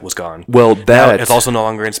website was gone. Well, Now, that it's also no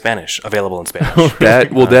longer in Spanish, available in Spanish.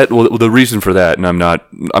 the reason for that, and I'm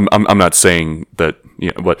not saying that,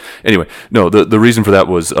 but anyway, no, the reason for that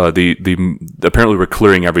was the apparently we're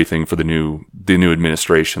clearing everything for the new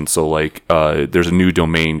administration. So like there's a new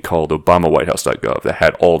domain called ObamaWhiteHouse.gov that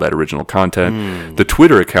had all that original content. The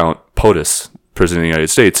Twitter account POTUS, President of the United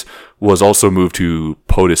States, was also moved to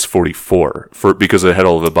POTUS 44 because it had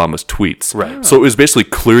all of Obama's tweets. Right. So it was basically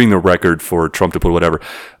clearing the record for Trump to put whatever.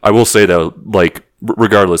 I will say though, like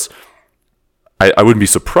regardless, I wouldn't be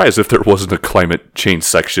surprised if there wasn't a climate change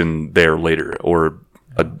section there later or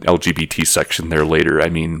a LGBT section there later. I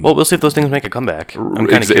mean, Well, we'll see if those things make a comeback. I'm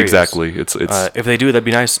kind of curious. exactly. It's If they do, that'd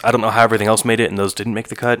be nice. I don't know how everything else made it, and those didn't make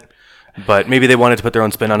the cut. But maybe they wanted to put their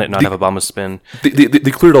own spin on it, and not have Obama's spin.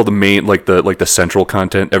 they cleared all the main like the central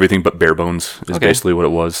content, everything but bare bones is basically what it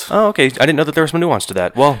was. Oh, okay. I didn't know that there was some nuance to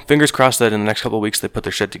that. Well, fingers crossed that in the next couple of weeks they put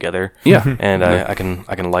their shit together. Yeah. and I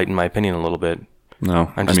can lighten my opinion a little bit.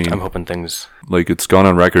 No, I'm hoping things. like it's gone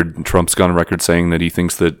on record. Trump's gone on record saying that he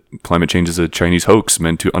thinks that climate change is a Chinese hoax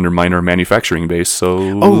meant to undermine our manufacturing base.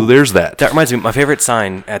 So there's that. That reminds me, my favorite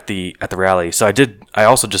sign at the rally. So I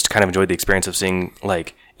also just kind of enjoyed the experience of seeing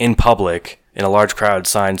like in public in a large crowd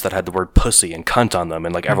signs that had the word pussy and cunt on them,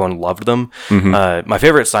 and like everyone loved them. My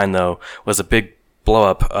favorite sign though was a big blow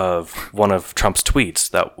up of one of Trump's tweets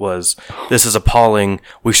that was, "This is appalling.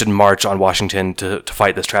 We should march on Washington to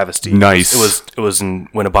fight this travesty." Nice. It was when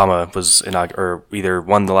Obama was or either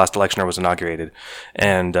won the last election or was inaugurated,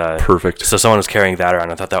 and Perfect. So someone was carrying that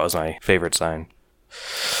around. I thought that was my favorite sign.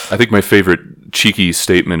 I think my favorite cheeky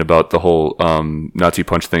statement about the whole Nazi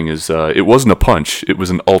punch thing is it wasn't a punch, it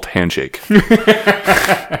was an alt handshake.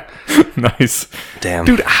 Nice. Damn.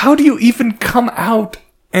 Dude, how do you even come out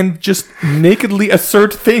and just nakedly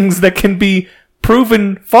assert things that can be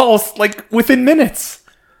proven false like within minutes?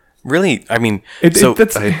 Really? I mean,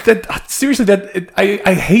 Seriously,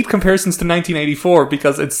 I hate comparisons to 1984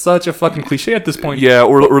 because it's such a fucking cliche at this point. Yeah,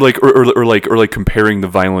 or like comparing the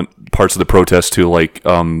violent parts of the protest to like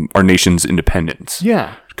our nation's independence.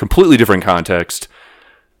 Yeah. Completely different context.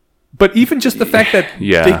 But even just the fact that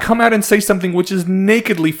Yeah. they come out and say something which is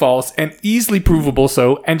nakedly false and easily provable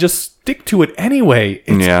so, and just stick to it anyway,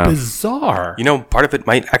 it's Yeah. bizarre. you know, part of it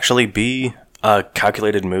might actually be a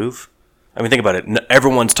calculated move. I mean, think about it.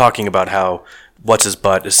 Everyone's talking about how what's his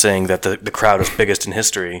butt is saying that the crowd is biggest in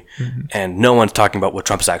history, and no one's talking about what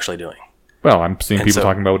Trump is actually doing. Well, I'm seeing people so-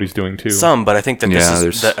 talking about what he's doing too. Some, but I think that Yeah, this is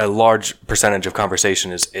there's- that a large percentage of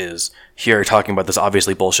conversation is here talking about this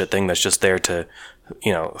obviously bullshit thing that's just there to,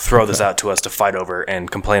 throw this out to us to fight over and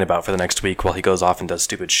complain about for the next week while he goes off and does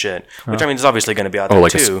stupid shit. Which I mean is obviously going to be out there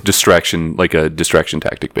Like too. a distraction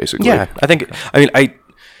tactic, basically. Yeah,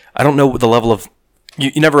 I don't know the level of.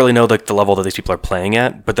 You never really know the level that these people are playing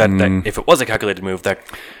at, but that if it was a calculated move, that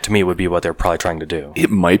to me would be what they're probably trying to do. It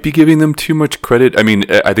might be giving them too much credit. I mean,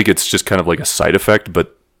 I think it's just kind of like a side effect,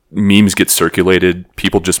 but memes get circulated.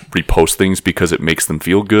 People just repost things because it makes them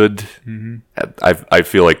feel good. I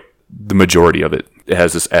feel like the majority of it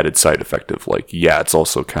has this added side effect of like, yeah, it's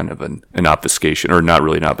also kind of an obfuscation, or not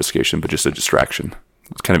really an obfuscation, but just a distraction.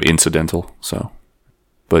 It's kind of incidental, so.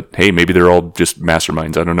 But hey, maybe they're all just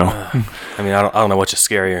masterminds. I don't know. I mean, I don't know what's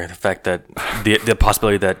scarier: the fact that the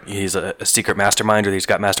possibility that he's a secret mastermind, or that he's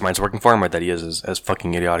got masterminds working for him, or that he is as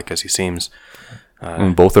fucking idiotic as he seems.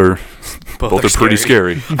 And both are pretty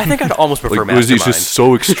scary. I think I'd almost prefer Like, he's masterminds. just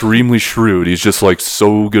so extremely shrewd. He's just like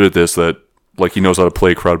so good at this that like he knows how to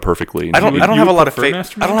play a crowd perfectly. I don't you have a lot of prefer faith.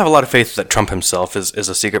 mastermind? I don't have a lot of faith that Trump himself is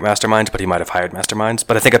a secret mastermind, but he might have hired masterminds.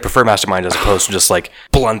 But I think I prefer mastermind as opposed to just like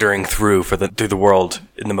blundering through the world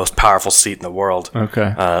in the most powerful seat in the world.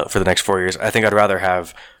 Okay. For the next 4 years, I think I'd rather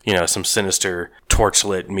have some sinister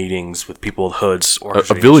torchlit meetings with people with hoods or a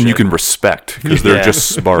villain you can respect because they're Yeah. just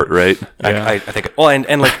smart, right? Yeah. I think. Well,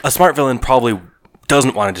 and like a smart villain probably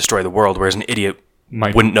doesn't want to destroy the world, whereas an idiot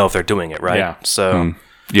Might. wouldn't know if they're doing it right. Yeah. So.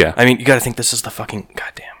 Yeah. I mean, you got to think this is the fucking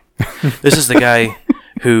goddamn. This is the guy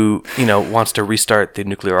who, wants to restart the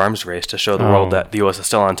nuclear arms race to show the world that the U.S. is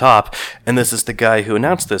still on top. And this is the guy who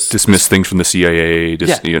announced this. Dismiss things from the CIA.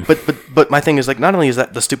 But my thing is, like, not only is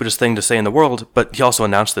that the stupidest thing to say in the world, but he also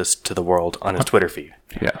announced this to the world on his Twitter feed.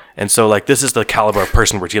 Yeah. And so, like, this is the caliber of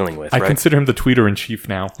person we're dealing with, I right? consider him the tweeter-in-chief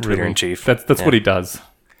now. Tweeter-in-chief. That's what he does.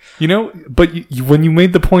 But when you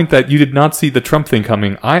made the point that you did not see the Trump thing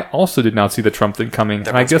coming, I also did not see the Trump thing coming.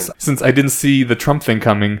 And I guess since I didn't see the Trump thing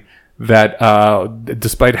coming, that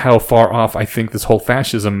despite how far off I think this whole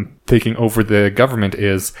fascism taking over the government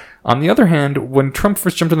is, on the other hand, when Trump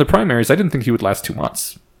first jumped in the primaries, I didn't think he would last 2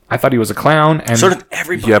 months. I thought he was a clown, and so did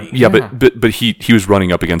everybody. Yeah. But he was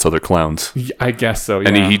running up against other clowns. I guess so. Yeah.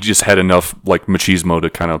 And he just had enough like machismo to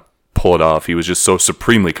kind of pull it off. He was just so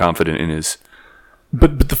supremely confident in his.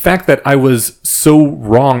 But the fact that I was so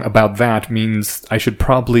wrong about that means I should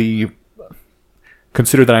probably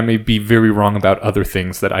consider that I may be very wrong about other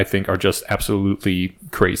things that I think are just absolutely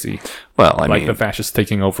crazy. Well, I like mean, the fascists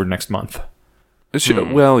taking over next month.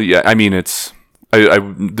 Well, yeah. I mean,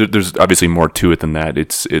 there's obviously more to it than that.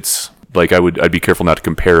 It's like I'd be careful not to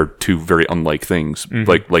compare two very unlike things.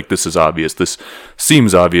 Mm-hmm. Like this is obvious. This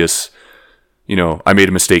seems obvious. I made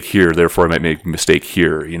a mistake here, therefore I might make a mistake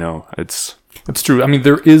here. It's true. I mean,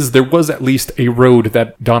 there was at least a road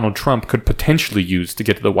that Donald Trump could potentially use to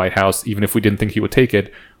get to the White House, even if we didn't think he would take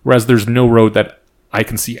it. Whereas there's no road that I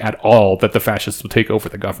can see at all that the fascists will take over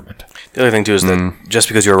the government. The other thing, too, is that just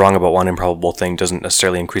because you're wrong about one improbable thing doesn't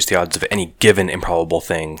necessarily increase the odds of any given improbable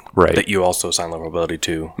thing that you also assign the probability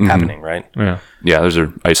to happening, right? Yeah. Yeah, those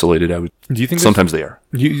are isolated. Do you think sometimes they are.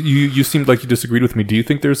 You seemed like you disagreed with me. Do you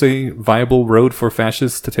think there's a viable road for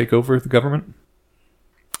fascists to take over the government?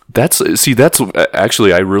 That's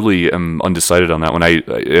actually, I really am undecided on that one. I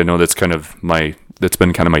know that's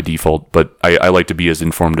been kind of my default, but I like to be as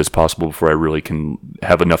informed as possible before I really can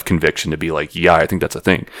have enough conviction to be like, yeah, I think that's a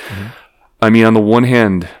thing. Mm-hmm. I mean, on the one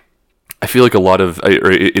hand, I feel like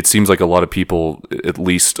it seems like a lot of people, at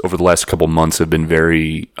least over the last couple months, have been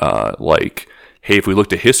very like, hey, if we look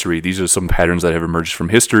to history, these are some patterns that have emerged from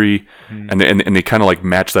history, and they kind of like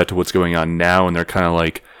match that to what's going on now, and they're kind of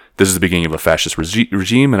like, this is the beginning of a fascist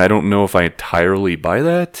regime, and I don't know if I entirely buy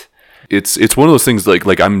that. It's one of those things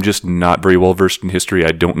like I'm just not very well versed in history.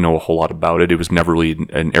 I don't know a whole lot about it. It was never really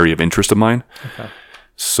an area of interest of mine. Okay.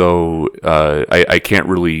 So I can't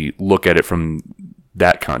really look at it from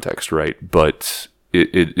that context, right? But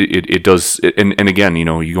it does. And again,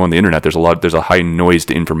 you go on the internet. There's a high noise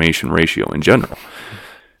to information ratio in general.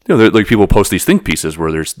 Like people post these think pieces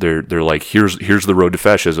where they're like, here's the road to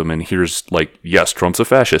fascism, and here's like, yes, Trump's a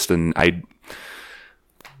fascist, and I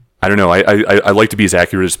don't know. I like to be as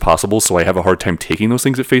accurate as possible, so I have a hard time taking those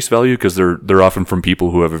things at face value because they're often from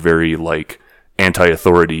people who have a very like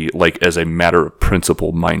anti-authority, like as a matter of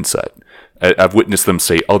principle mindset. I've witnessed them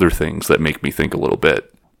say other things that make me think a little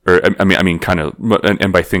bit, or I mean, kind of,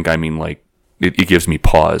 and by think I mean like it gives me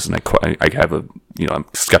pause, and I have I'm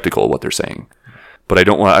skeptical of what they're saying, but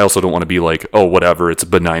I also don't want to be like, oh, whatever, it's a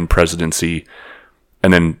benign presidency.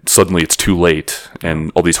 And then suddenly it's too late,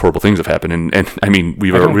 and all these horrible things have happened. And I mean,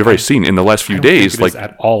 we've already seen in the last few days, like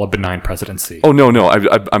at all a benign presidency. Oh no,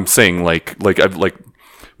 I'm saying like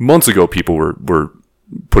months ago, people were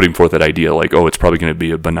putting forth that idea, like, oh, it's probably going to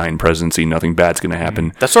be a benign presidency, nothing bad's going to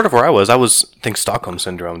happen. That's sort of where I was. Think Stockholm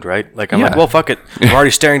syndrome, right? Like, I'm like, well, fuck it. We're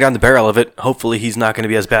already staring down the barrel of it. Hopefully, he's not going to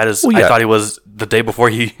be as bad as I thought he was the day before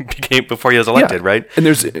he was elected, right? And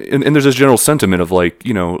there's this general sentiment of like,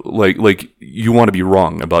 like you want to be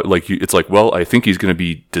wrong about it's like, well, I think he's going to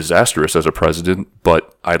be disastrous as a president,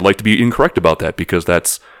 but I'd like to be incorrect about that because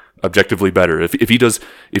that's objectively better. If he does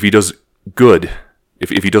good, if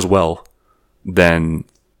he does well, then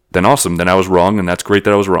awesome. Then I was wrong, and that's great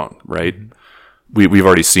that I was wrong, right? We've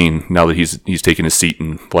already seen now that he's taken his seat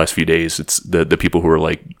in the last few days. It's the people who are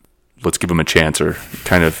like, let's give him a chance, are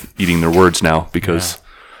kind of eating their words now because. Yeah.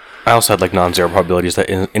 I also had like non-zero probabilities that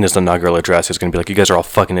in his inaugural address he was going to be like, "You guys are all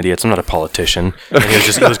fucking idiots. I'm not a politician." And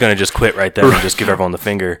he was going to just quit right there and just give everyone the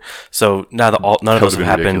finger. So now that none of those have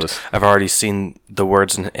happened, ridiculous. I've already seen the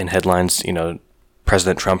words in headlines.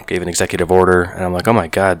 President Trump gave an executive order, and I'm like, oh my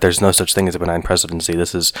God, there's no such thing as a benign presidency.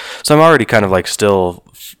 So I'm already kind of like still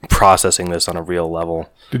processing this on a real level.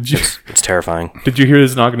 It's terrifying. Did you hear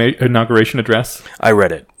his inauguration address? I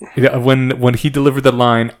read it. Yeah, when he delivered the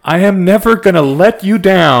line, "I am never gonna let you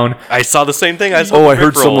down." I saw the same thing. I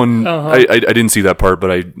heard someone. I didn't see that part,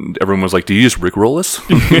 but everyone was like, "Do you just rickroll this?"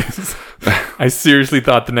 I seriously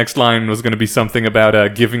thought the next line was going to be something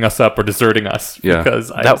about giving us up or deserting us. Yeah,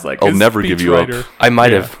 because I was like, I'll never give you up. I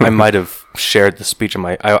might have shared the speech in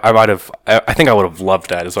I might have. I think I would have loved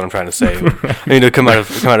that. Is what I'm trying to say. I mean, to come out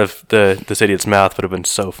of this idiot's mouth would have been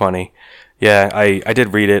so funny. Yeah, I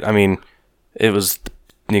did read it. I mean, it was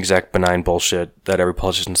the exact benign bullshit that every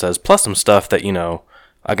politician says, plus some stuff that,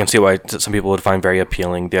 I can see why some people would find very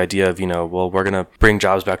appealing. The idea of, well, we're going to bring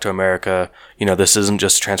jobs back to America. This isn't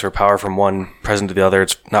just transfer power from one president to the other.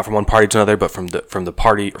 It's not from one party to another, but from the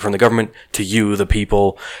party, from the government to you, the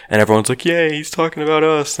people. And everyone's like, yay, he's talking about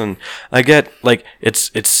us. And I get, like,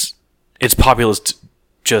 it's populist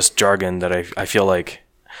just jargon that I feel like,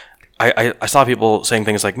 I saw people saying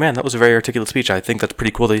things like, man, that was a very articulate speech. I think that's pretty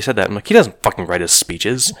cool that he said that. I'm like, he doesn't fucking write his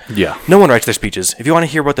speeches. Yeah. No one writes their speeches. If you want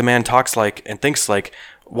to hear what the man talks like and thinks like,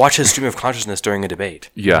 watch his stream of consciousness during a debate.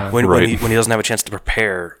 Yeah, when right. When he doesn't have a chance to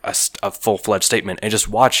prepare a full-fledged statement, and just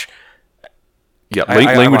watch. Yeah,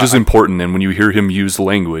 language is important, and when you hear him use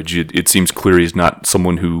language, it seems clear he's not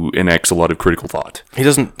someone who enacts a lot of critical thought. He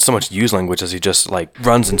doesn't so much use language as he just like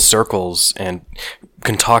runs in circles and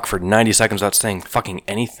can talk for 90 seconds without saying fucking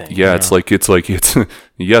anything. Yeah, it's like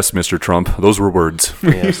yes, Mr. Trump, those were words.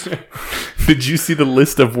 Yes. Did you see the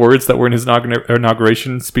list of words that were in his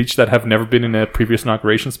inauguration speech that have never been in a previous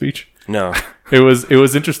inauguration speech? No. It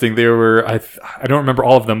was interesting. There were I don't remember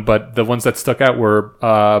all of them, but the ones that stuck out were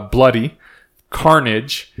bloody,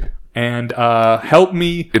 carnage, and help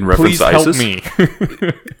me, in reference please to help ISIS? me.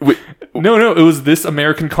 Wait, No, it was This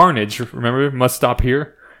American Carnage. Remember, must stop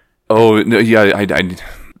here. oh, no, yeah, I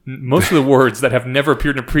Most of the words that have never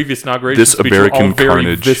appeared in a previous inauguration This speech American were all very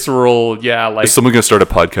Carnage. visceral. Yeah, like is someone going to start a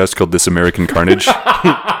podcast called This American Carnage?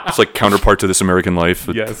 It's like counterpart to This American Life.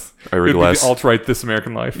 with yes, Ira it'd be Glass. the alt-right This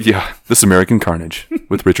American Life. Yeah, This American Carnage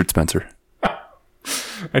with Richard Spencer.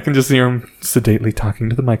 I can just hear him sedately talking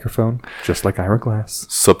to the microphone, just like Ira Glass.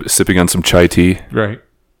 Sipping on some chai tea. Right.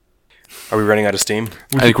 Are we running out of steam?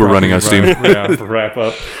 I think we're running out of steam. Yeah, wrap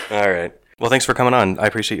up. All right. Well, thanks for coming on. I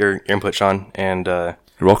appreciate your input, Sean. And You're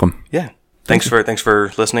welcome. yeah, thanks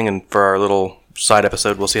for listening and for our little side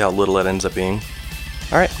episode. We'll see how little it ends up being.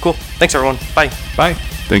 All right, cool. Thanks, everyone. Bye. Bye.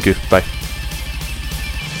 Thank you. Bye.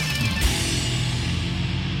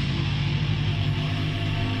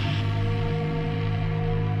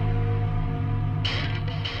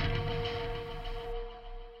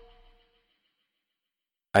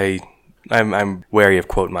 I'm wary of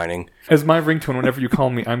quote mining. As my ringtone, whenever you call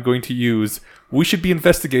me, I'm going to use, we should be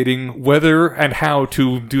investigating whether and how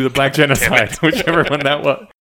to do the black genocide, whichever one that was.